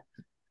that.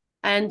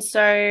 And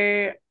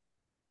so,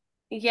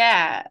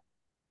 yeah,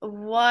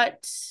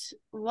 what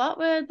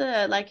were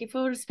the, like, if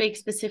we were to speak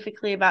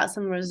specifically about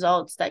some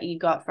results that you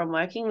got from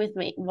working with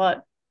me,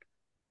 what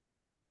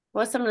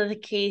some of the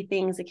key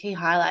things, the key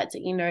highlights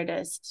that you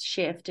noticed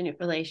shift in your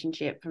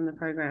relationship from the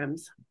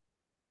programs?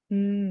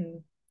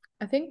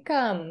 I think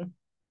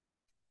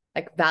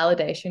like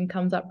validation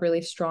comes up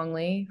really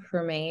strongly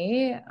for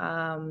me.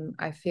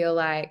 I feel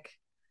like,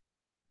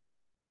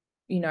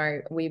 you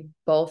know, we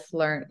both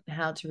learned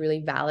how to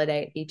really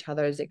validate each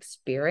other's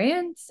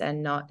experience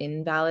and not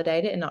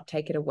invalidate it and not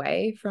take it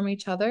away from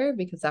each other,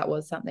 because that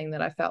was something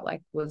that I felt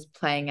like was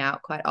playing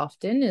out quite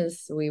often,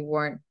 is we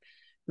weren't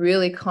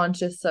really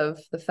conscious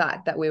of the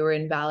fact that we were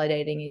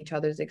invalidating each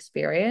other's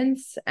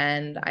experience.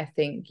 And I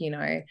think, you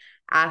know,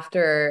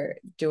 after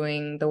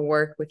doing the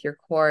work with your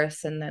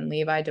course and then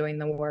Levi doing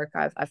the work,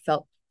 I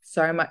felt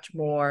so much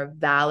more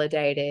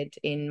validated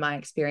in my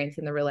experience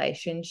in the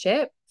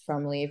relationship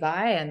from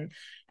Levi.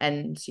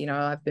 And you know,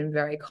 I've been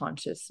very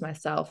conscious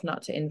myself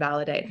not to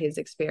invalidate his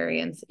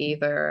experience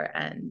either,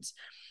 and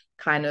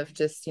kind of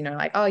just, you know,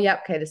 like, oh yeah,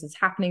 okay, this is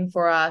happening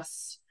for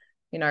us,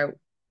 you know,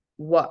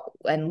 what,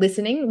 and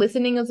listening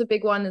is a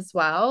big one as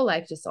well,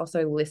 like just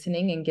also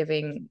listening and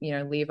giving, you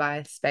know,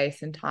 Levi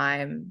space and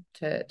time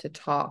to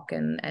talk,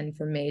 and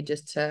for me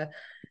just to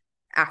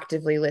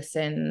actively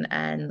listen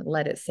and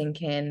let it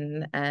sink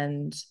in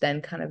and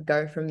then kind of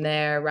go from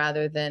there,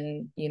 rather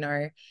than, you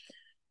know,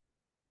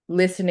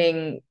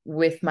 listening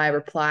with my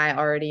reply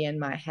already in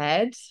my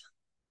head.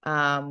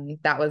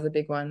 That was a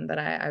big one that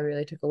I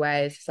really took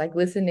away. It's just like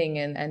listening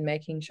and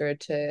making sure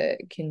to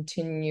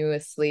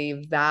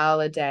continuously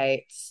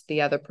validate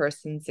the other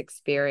person's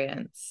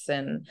experience,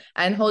 and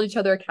hold each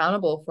other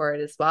accountable for it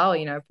as well,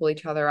 you know, pull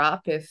each other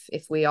up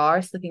if we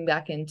are slipping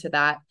back into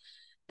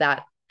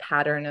that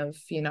pattern of,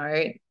 you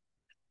know,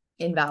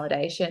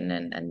 invalidation,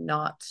 and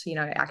not, you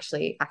know,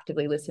 actually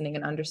actively listening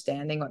and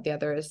understanding what the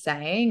other is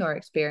saying or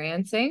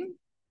experiencing.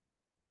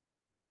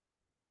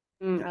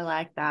 I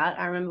like that.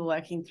 I remember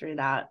working through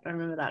that. I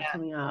remember that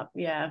coming up.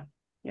 Yeah.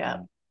 Yeah.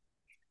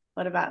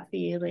 What about for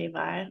you,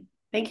 Levi?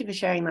 Thank you for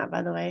sharing that,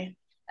 by the way.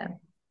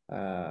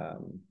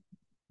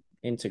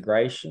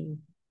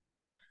 Integration.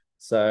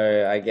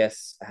 So I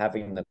guess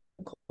having the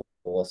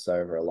course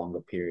over a longer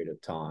period of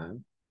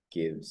time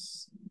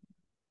gives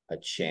a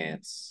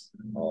chance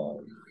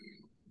of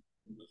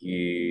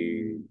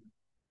you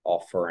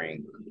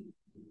offering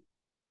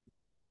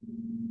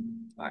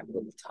like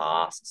little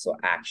tasks or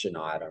action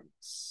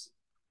items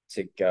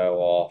to go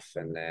off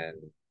and then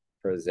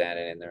present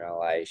it in the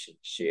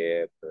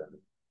relationship. And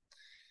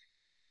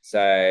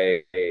so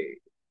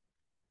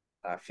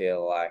I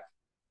feel like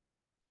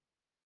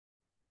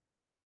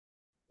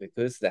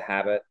because the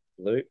habit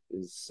loop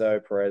is so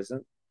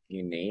present,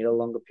 you need a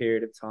longer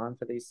period of time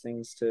for these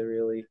things to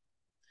really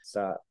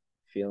start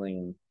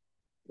feeling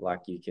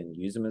like you can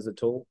use them as a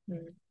tool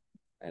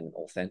and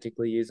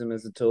authentically use them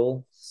as a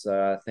tool.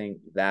 So I think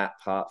that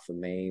part for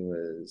me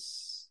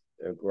was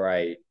a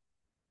great,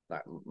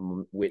 like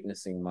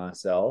witnessing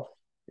myself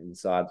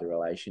inside the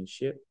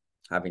relationship,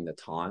 having the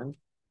time,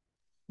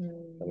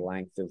 the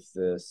length of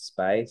the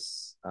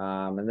space.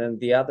 And then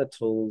the other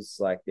tools,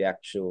 like the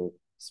actual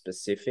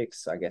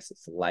specifics, I guess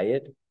it's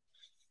layered.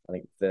 I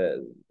think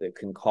the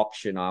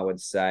concoction, I would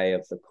say,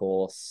 of the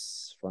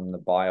course, from the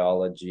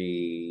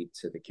biology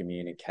to the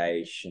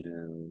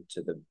communication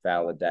to the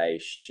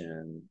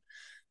validation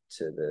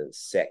to the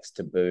sex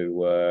taboo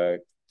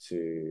work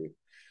to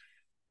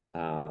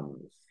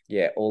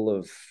yeah, all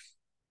of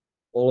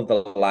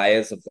the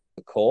layers of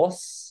the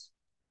course,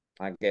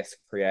 I guess,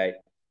 create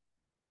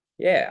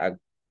a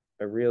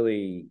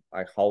really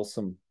like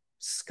wholesome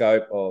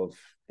scope of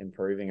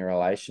improving a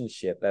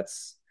relationship.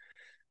 That's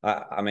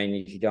I mean,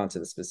 you could go into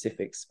the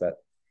specifics, but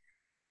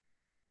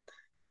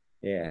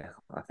yeah,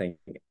 I think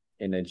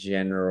in a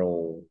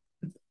general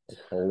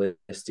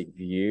holistic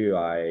view.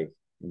 I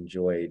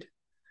enjoyed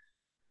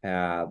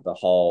how the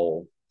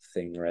whole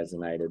thing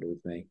resonated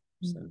with me.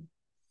 So.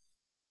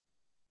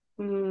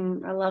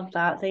 I love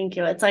that. Thank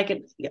you. It's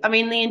like, I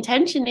mean, the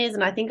intention is,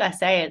 and I think I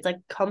say it's like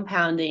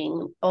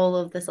compounding all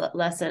of this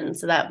lesson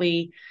so that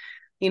we,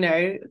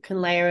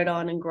 can layer it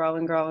on and grow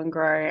and grow and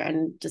grow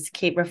and just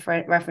keep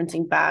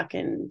referencing back.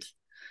 And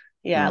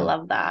yeah, I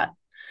love that.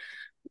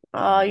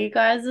 Oh, you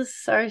guys are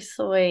so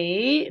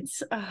sweet.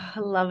 Oh, I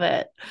love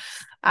it.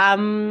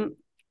 Um,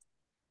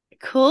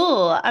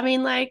 Cool. I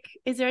mean, like,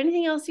 is there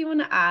anything else you want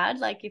to add?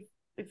 Like,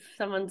 if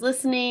someone's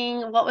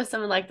listening, what were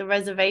some of like the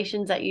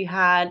reservations that you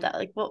had?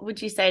 Like, what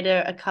would you say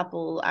to a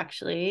couple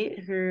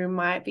actually who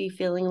might be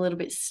feeling a little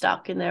bit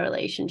stuck in their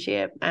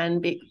relationship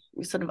and be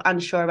sort of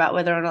unsure about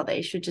whether or not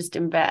they should just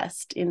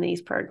invest in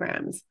these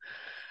programs?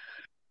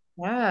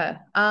 Yeah.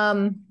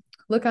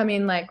 Look, I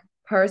mean, like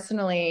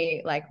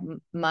personally, like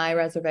my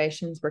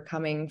reservations were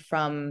coming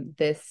from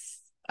this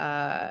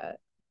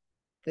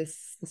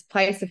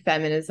place of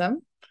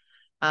feminism,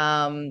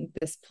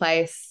 this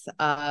place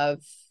of,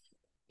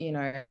 you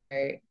know,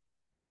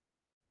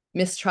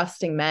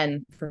 mistrusting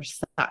men for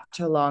such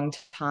a long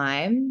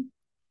time,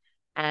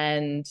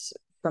 and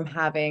from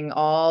having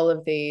all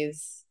of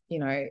these,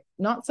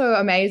 not so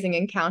amazing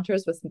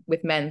encounters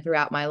with men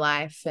throughout my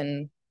life,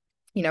 and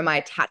my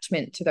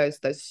attachment to those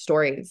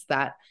stories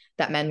that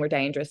men were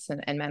dangerous,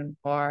 and men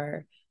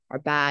are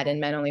bad, and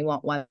men only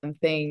want one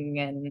thing.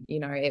 And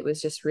it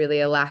was just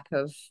really a lack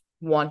of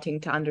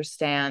wanting to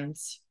understand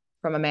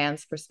from a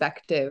man's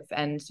perspective.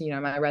 And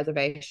my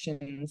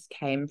reservations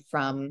came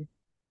from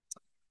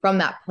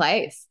that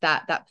place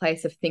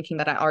of thinking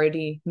that I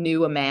already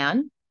knew a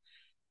man.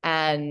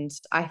 And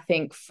I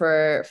think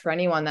for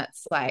anyone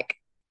that's like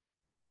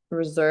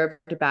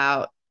reserved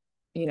about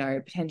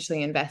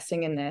potentially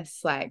investing in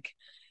this, like,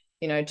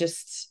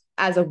 just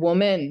as a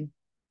woman,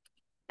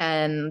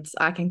 and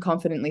I can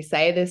confidently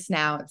say this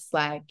now, it's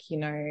like,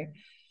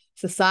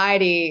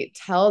 society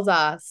tells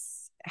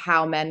us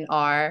how men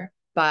are,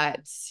 but,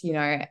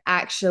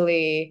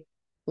 actually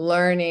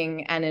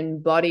learning and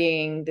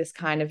embodying this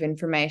kind of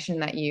information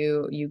that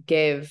you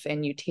give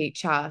and you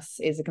teach us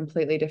is a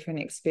completely different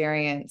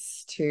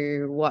experience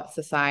to what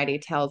society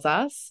tells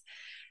us.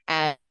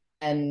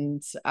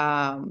 And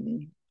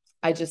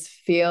I just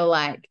feel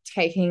like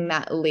taking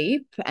that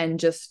leap and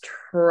just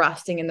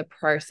trusting in the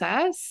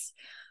process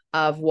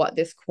of what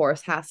this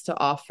course has to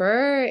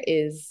offer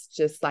is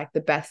just like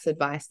the best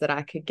advice that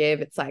I could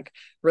give. It's like,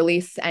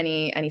 release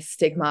any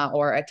stigma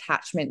or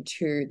attachment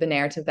to the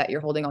narrative that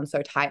you're holding on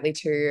so tightly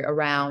to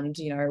around,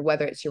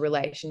 whether it's your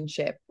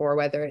relationship or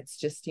whether it's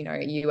just,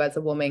 you as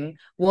a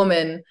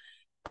woman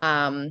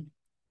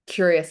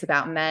curious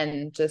about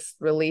men. Just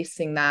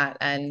releasing that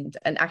and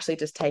actually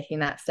just taking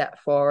that step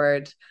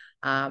forward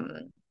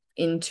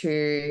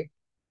into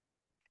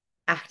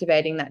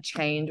activating that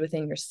change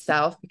within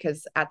yourself,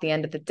 because at the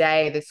end of the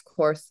day, this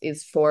course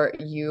is for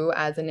you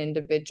as an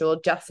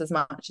individual just as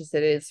much as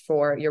it is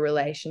for your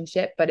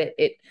relationship. But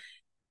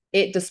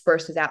it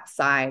disperses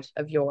outside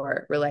of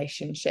your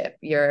relationship.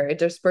 It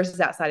disperses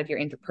outside of your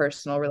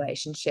interpersonal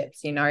relationships.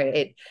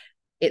 It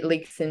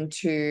leaks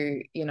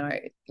into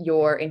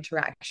your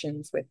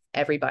interactions with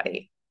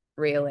everybody,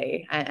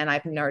 really. And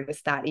I've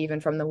noticed that even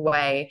from the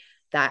way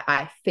that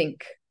I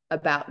think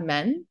about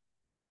men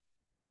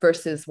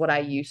versus what I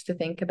used to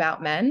think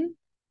about men,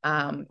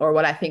 or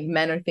what I think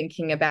men are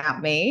thinking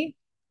about me,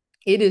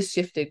 it has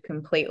shifted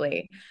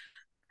completely.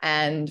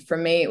 And for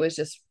me, it was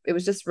just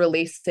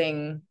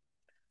releasing,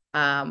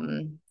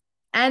 and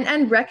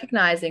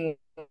recognizing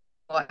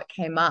what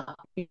came up,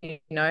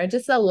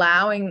 just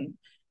allowing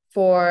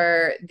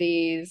for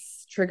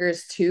these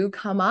triggers to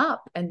come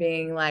up and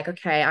being like,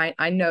 okay,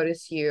 I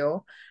notice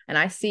you and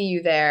I see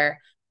you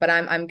there, but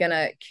I'm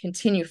gonna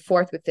continue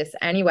forth with this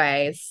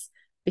anyways,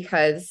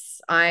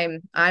 because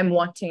I'm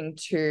wanting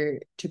to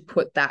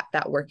put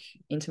that work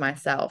into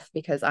myself,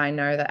 because I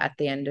know that at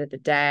the end of the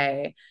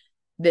day,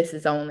 this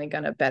is only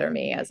going to better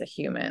me as a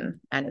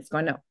human, and it's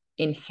going to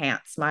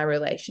enhance my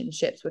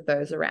relationships with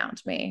those around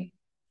me.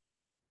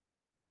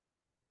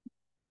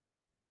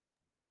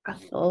 I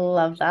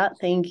love that.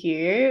 Thank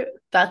you.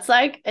 That's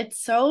like,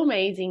 it's so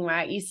amazing,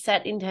 right? You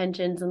set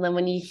intentions, and then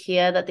when you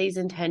hear that these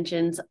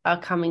intentions are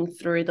coming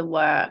through the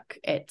work,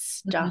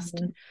 it's just,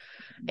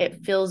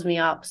 it fills me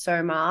up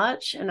so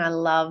much. And I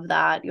love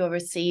that you're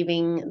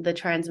receiving the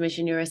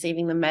transmission, you're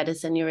receiving the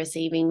medicine, you're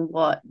receiving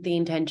what the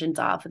intentions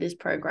are for this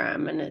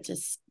program. And it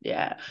just,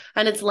 yeah.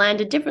 And it's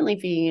landed differently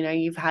for you.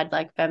 You've had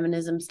like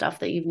feminism stuff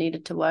that you've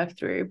needed to work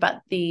through,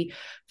 but the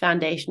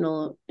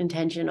foundational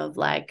intention of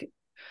like,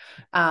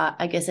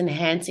 I guess,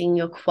 enhancing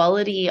your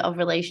quality of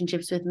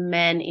relationships with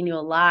men in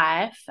your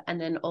life, and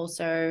then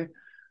also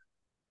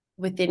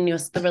within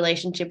the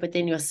relationship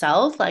within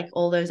yourself, like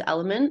all those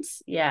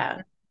elements.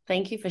 Yeah.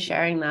 Thank you for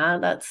sharing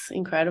that. That's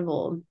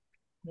incredible.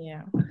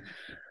 Yeah.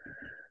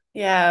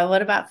 Yeah.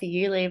 What about for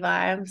you,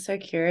 Levi? I'm so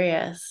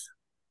curious.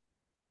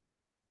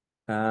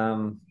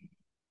 For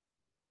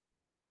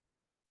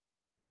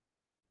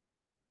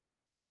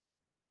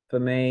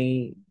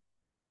me,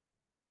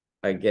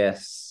 I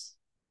guess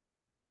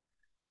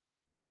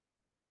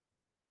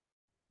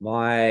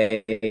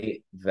my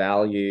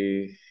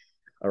value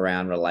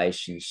around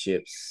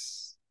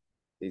relationships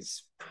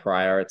is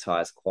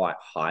prioritized quite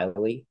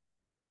highly.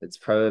 It's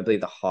probably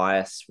the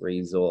highest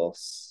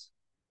resource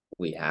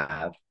we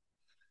have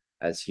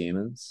as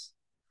humans.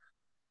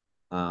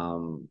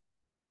 Um,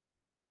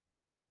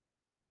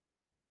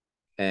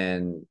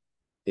 and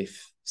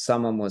if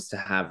someone was to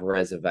have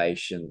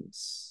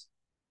reservations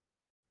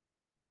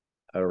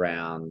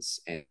around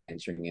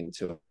entering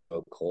into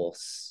a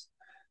course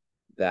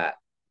that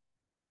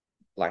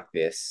like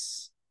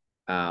this,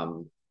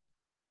 I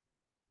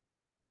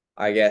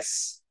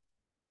guess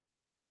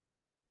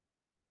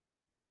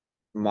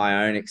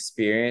my own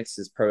experience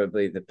is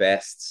probably the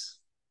best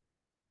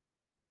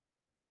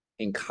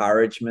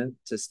encouragement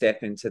to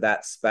step into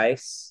that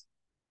space.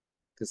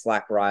 Because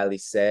like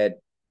Rylie said,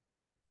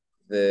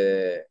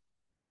 the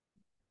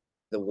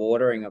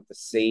watering of the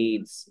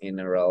seeds in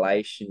a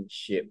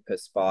relationship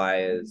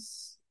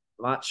perspires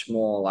much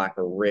more like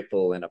a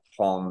ripple in a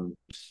pond.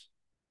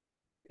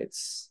 It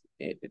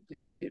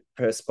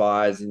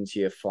perspires into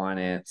your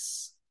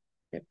finance,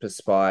 it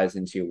perspires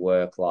into your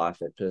work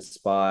life, it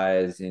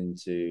perspires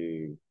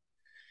into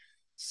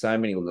so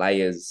many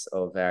layers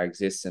of our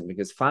existence,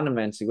 because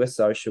fundamentally we're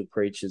social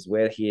creatures.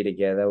 We're here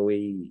together.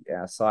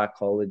 Our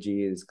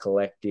psychology is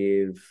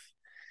collective.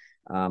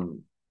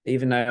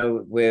 Even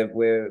though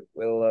we're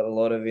a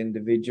lot of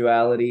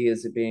individuality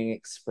is being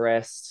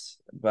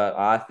expressed, but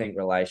I think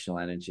relational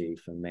energy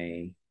for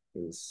me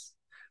is,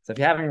 so if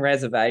you're having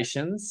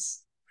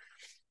reservations,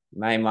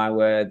 may my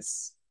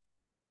words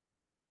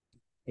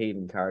heed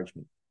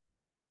encouragement.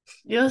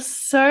 You're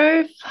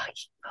so fucking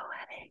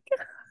poetic.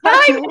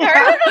 I'm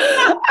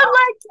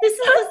like, this is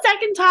the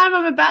second time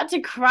I'm about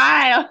to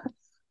cry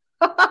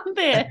on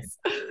this.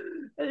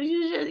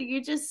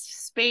 You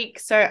just speak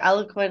so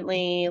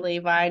eloquently,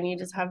 Levi, and you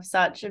just have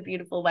such a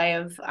beautiful way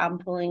of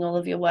pulling all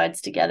of your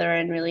words together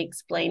and really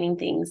explaining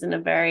things in a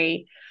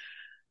very,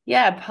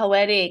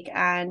 poetic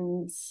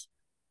and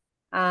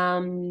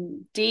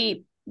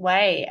deep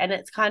way. And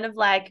it's kind of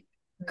like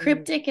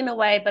cryptic in a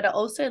way, but it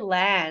also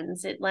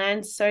lands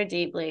so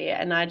deeply,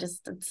 and I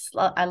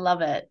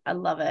love it.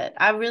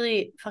 I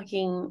really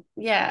fucking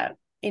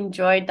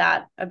enjoyed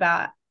that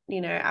about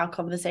our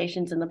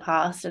conversations in the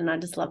past, and I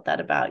just love that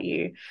about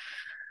you.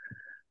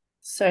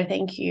 So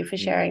thank you for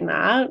sharing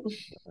that.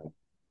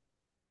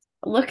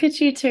 Look at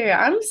you too.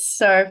 I'm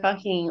so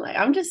fucking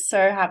I'm just so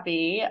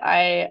happy.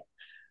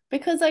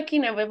 Because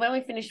when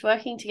we finished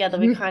working together,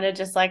 we kind of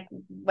just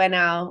went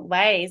our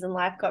ways, and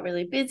life got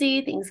really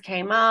busy, things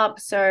came up,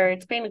 so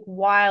it's been a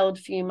wild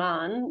few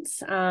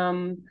months,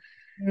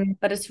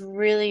 but it's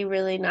really,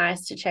 really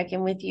nice to check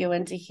in with you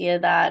and to hear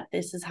that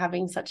this is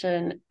having such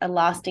a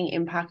lasting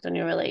impact on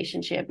your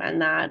relationship,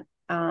 and that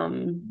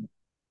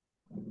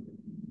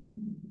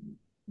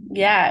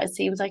it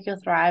seems like you're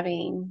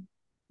thriving.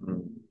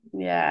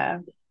 Yeah.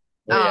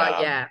 Oh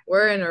yeah,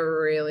 we're in a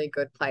really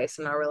good place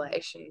in our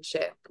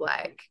relationship.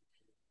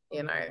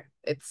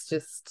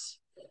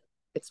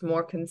 It's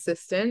more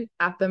consistent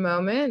at the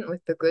moment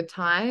with the good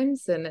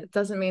times, and it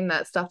doesn't mean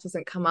that stuff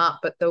doesn't come up,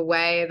 but the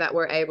way that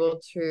we're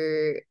able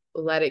to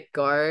let it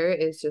go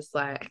is just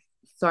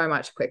so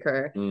much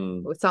quicker.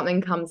 When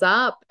something comes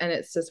up, and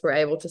it's just we're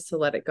able just to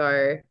let it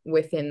go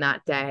within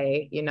that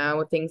day,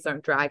 where things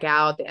don't drag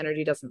out, the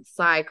energy doesn't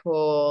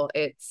cycle.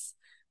 It's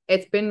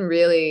been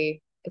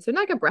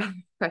like a breath of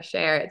fresh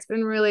air. It's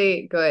been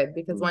really good,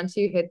 because once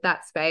you hit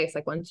that space,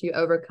 once you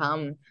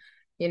overcome,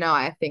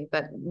 I think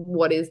that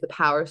what is the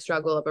power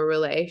struggle of a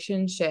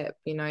relationship,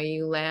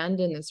 you land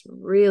in this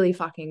really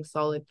fucking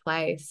solid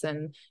place,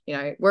 and,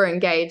 we're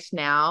engaged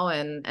now,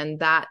 and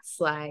that's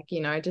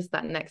just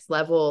that next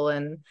level.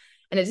 And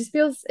it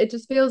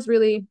just feels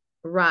really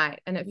right.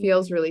 And it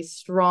feels really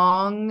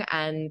strong,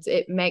 and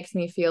it makes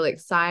me feel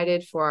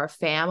excited for our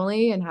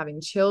family and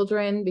having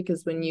children,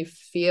 because when you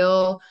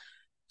feel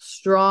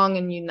strong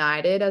and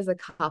united as a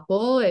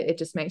couple, it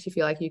just makes you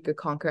feel like you could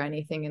conquer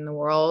anything in the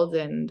world.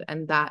 And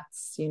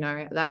that's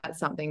that's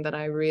something that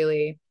I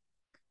really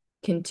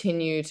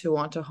continue to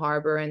want to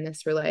harbor in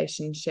this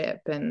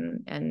relationship,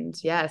 and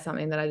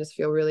something that I just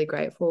feel really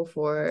grateful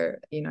for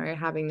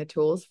having the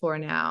tools for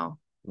now.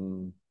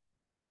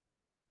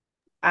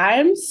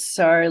 I'm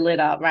so lit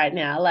up right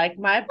now.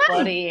 My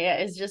body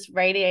is just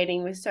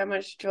radiating with so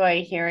much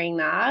joy hearing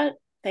that.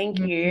 Thank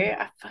you.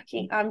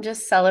 I'm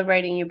just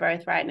celebrating you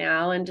both right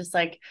now, and just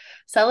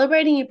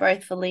celebrating you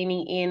both for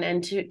leaning in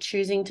and to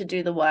choosing to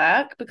do the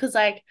work, because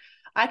I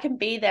can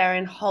be there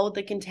and hold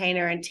the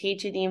container and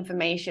teach you the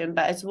information,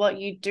 but it's what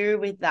you do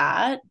with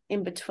that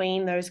in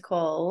between those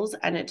calls.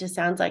 And it just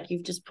sounds like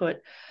you've just put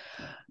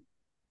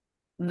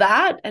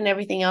that and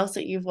everything else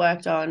that you've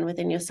worked on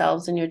within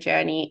yourselves and your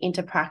journey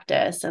into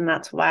practice, and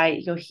that's why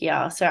you're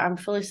here. So I'm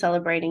fully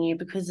celebrating you,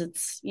 because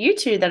it's you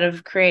two that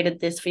have created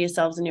this for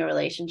yourselves in your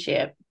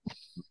relationship.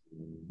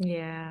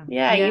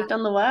 You've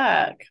done the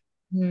work.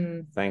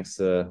 Thanks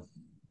for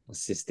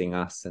assisting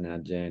us in our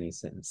journey,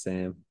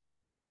 Sam.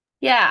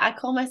 Yeah, I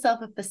call myself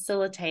a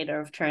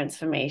facilitator of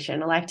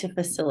transformation. I like to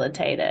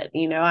facilitate it.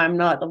 I'm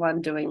not the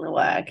one doing the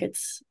work.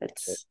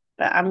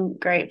 But I'm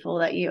grateful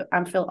that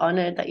I feel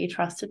honored that you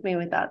trusted me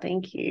with that.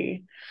 Thank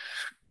you.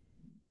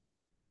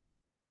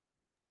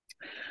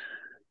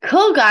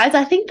 Cool, guys.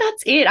 I think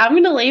that's it. I'm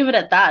going to leave it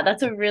at that.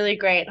 That's a really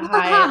great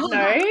high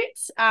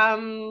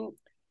note.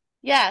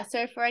 Yeah,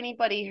 so for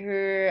anybody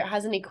who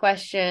has any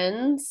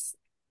questions,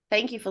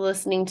 thank you for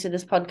listening to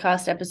this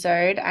podcast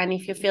episode. And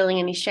if you're feeling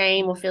any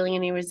shame or feeling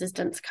any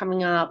resistance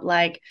coming up,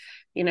 Levi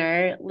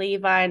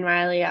and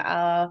Rylie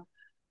are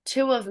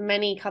two of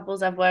many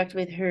couples I've worked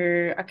with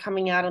who are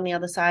coming out on the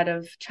other side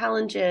of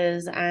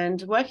challenges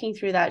and working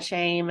through that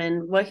shame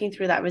and working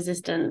through that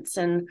resistance.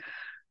 And,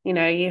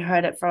 you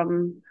heard it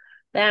from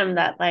them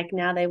that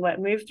now they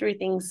move through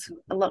things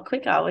a lot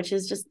quicker, which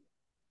is just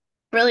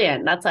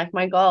brilliant. That's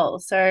my goal.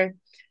 So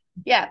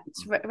yeah,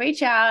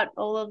 reach out.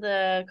 All of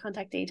the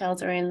contact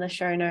details are in the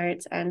show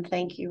notes. And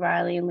thank you,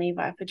 Rylie and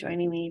Levi, for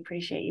joining me.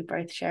 Appreciate you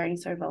both sharing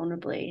so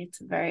vulnerably.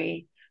 It's a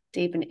very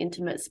deep and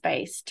intimate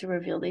space to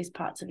reveal these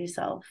parts of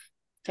yourself.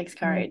 It takes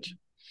courage.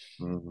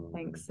 Mm-hmm.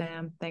 Thanks,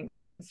 Sam. Thanks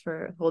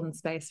for holding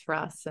space for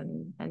us,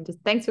 and just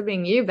thanks for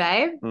being you,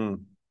 babe.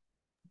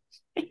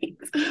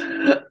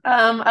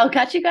 I'll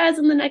catch you guys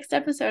on the next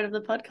episode of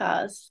the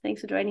podcast.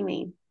 Thanks for joining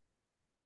me.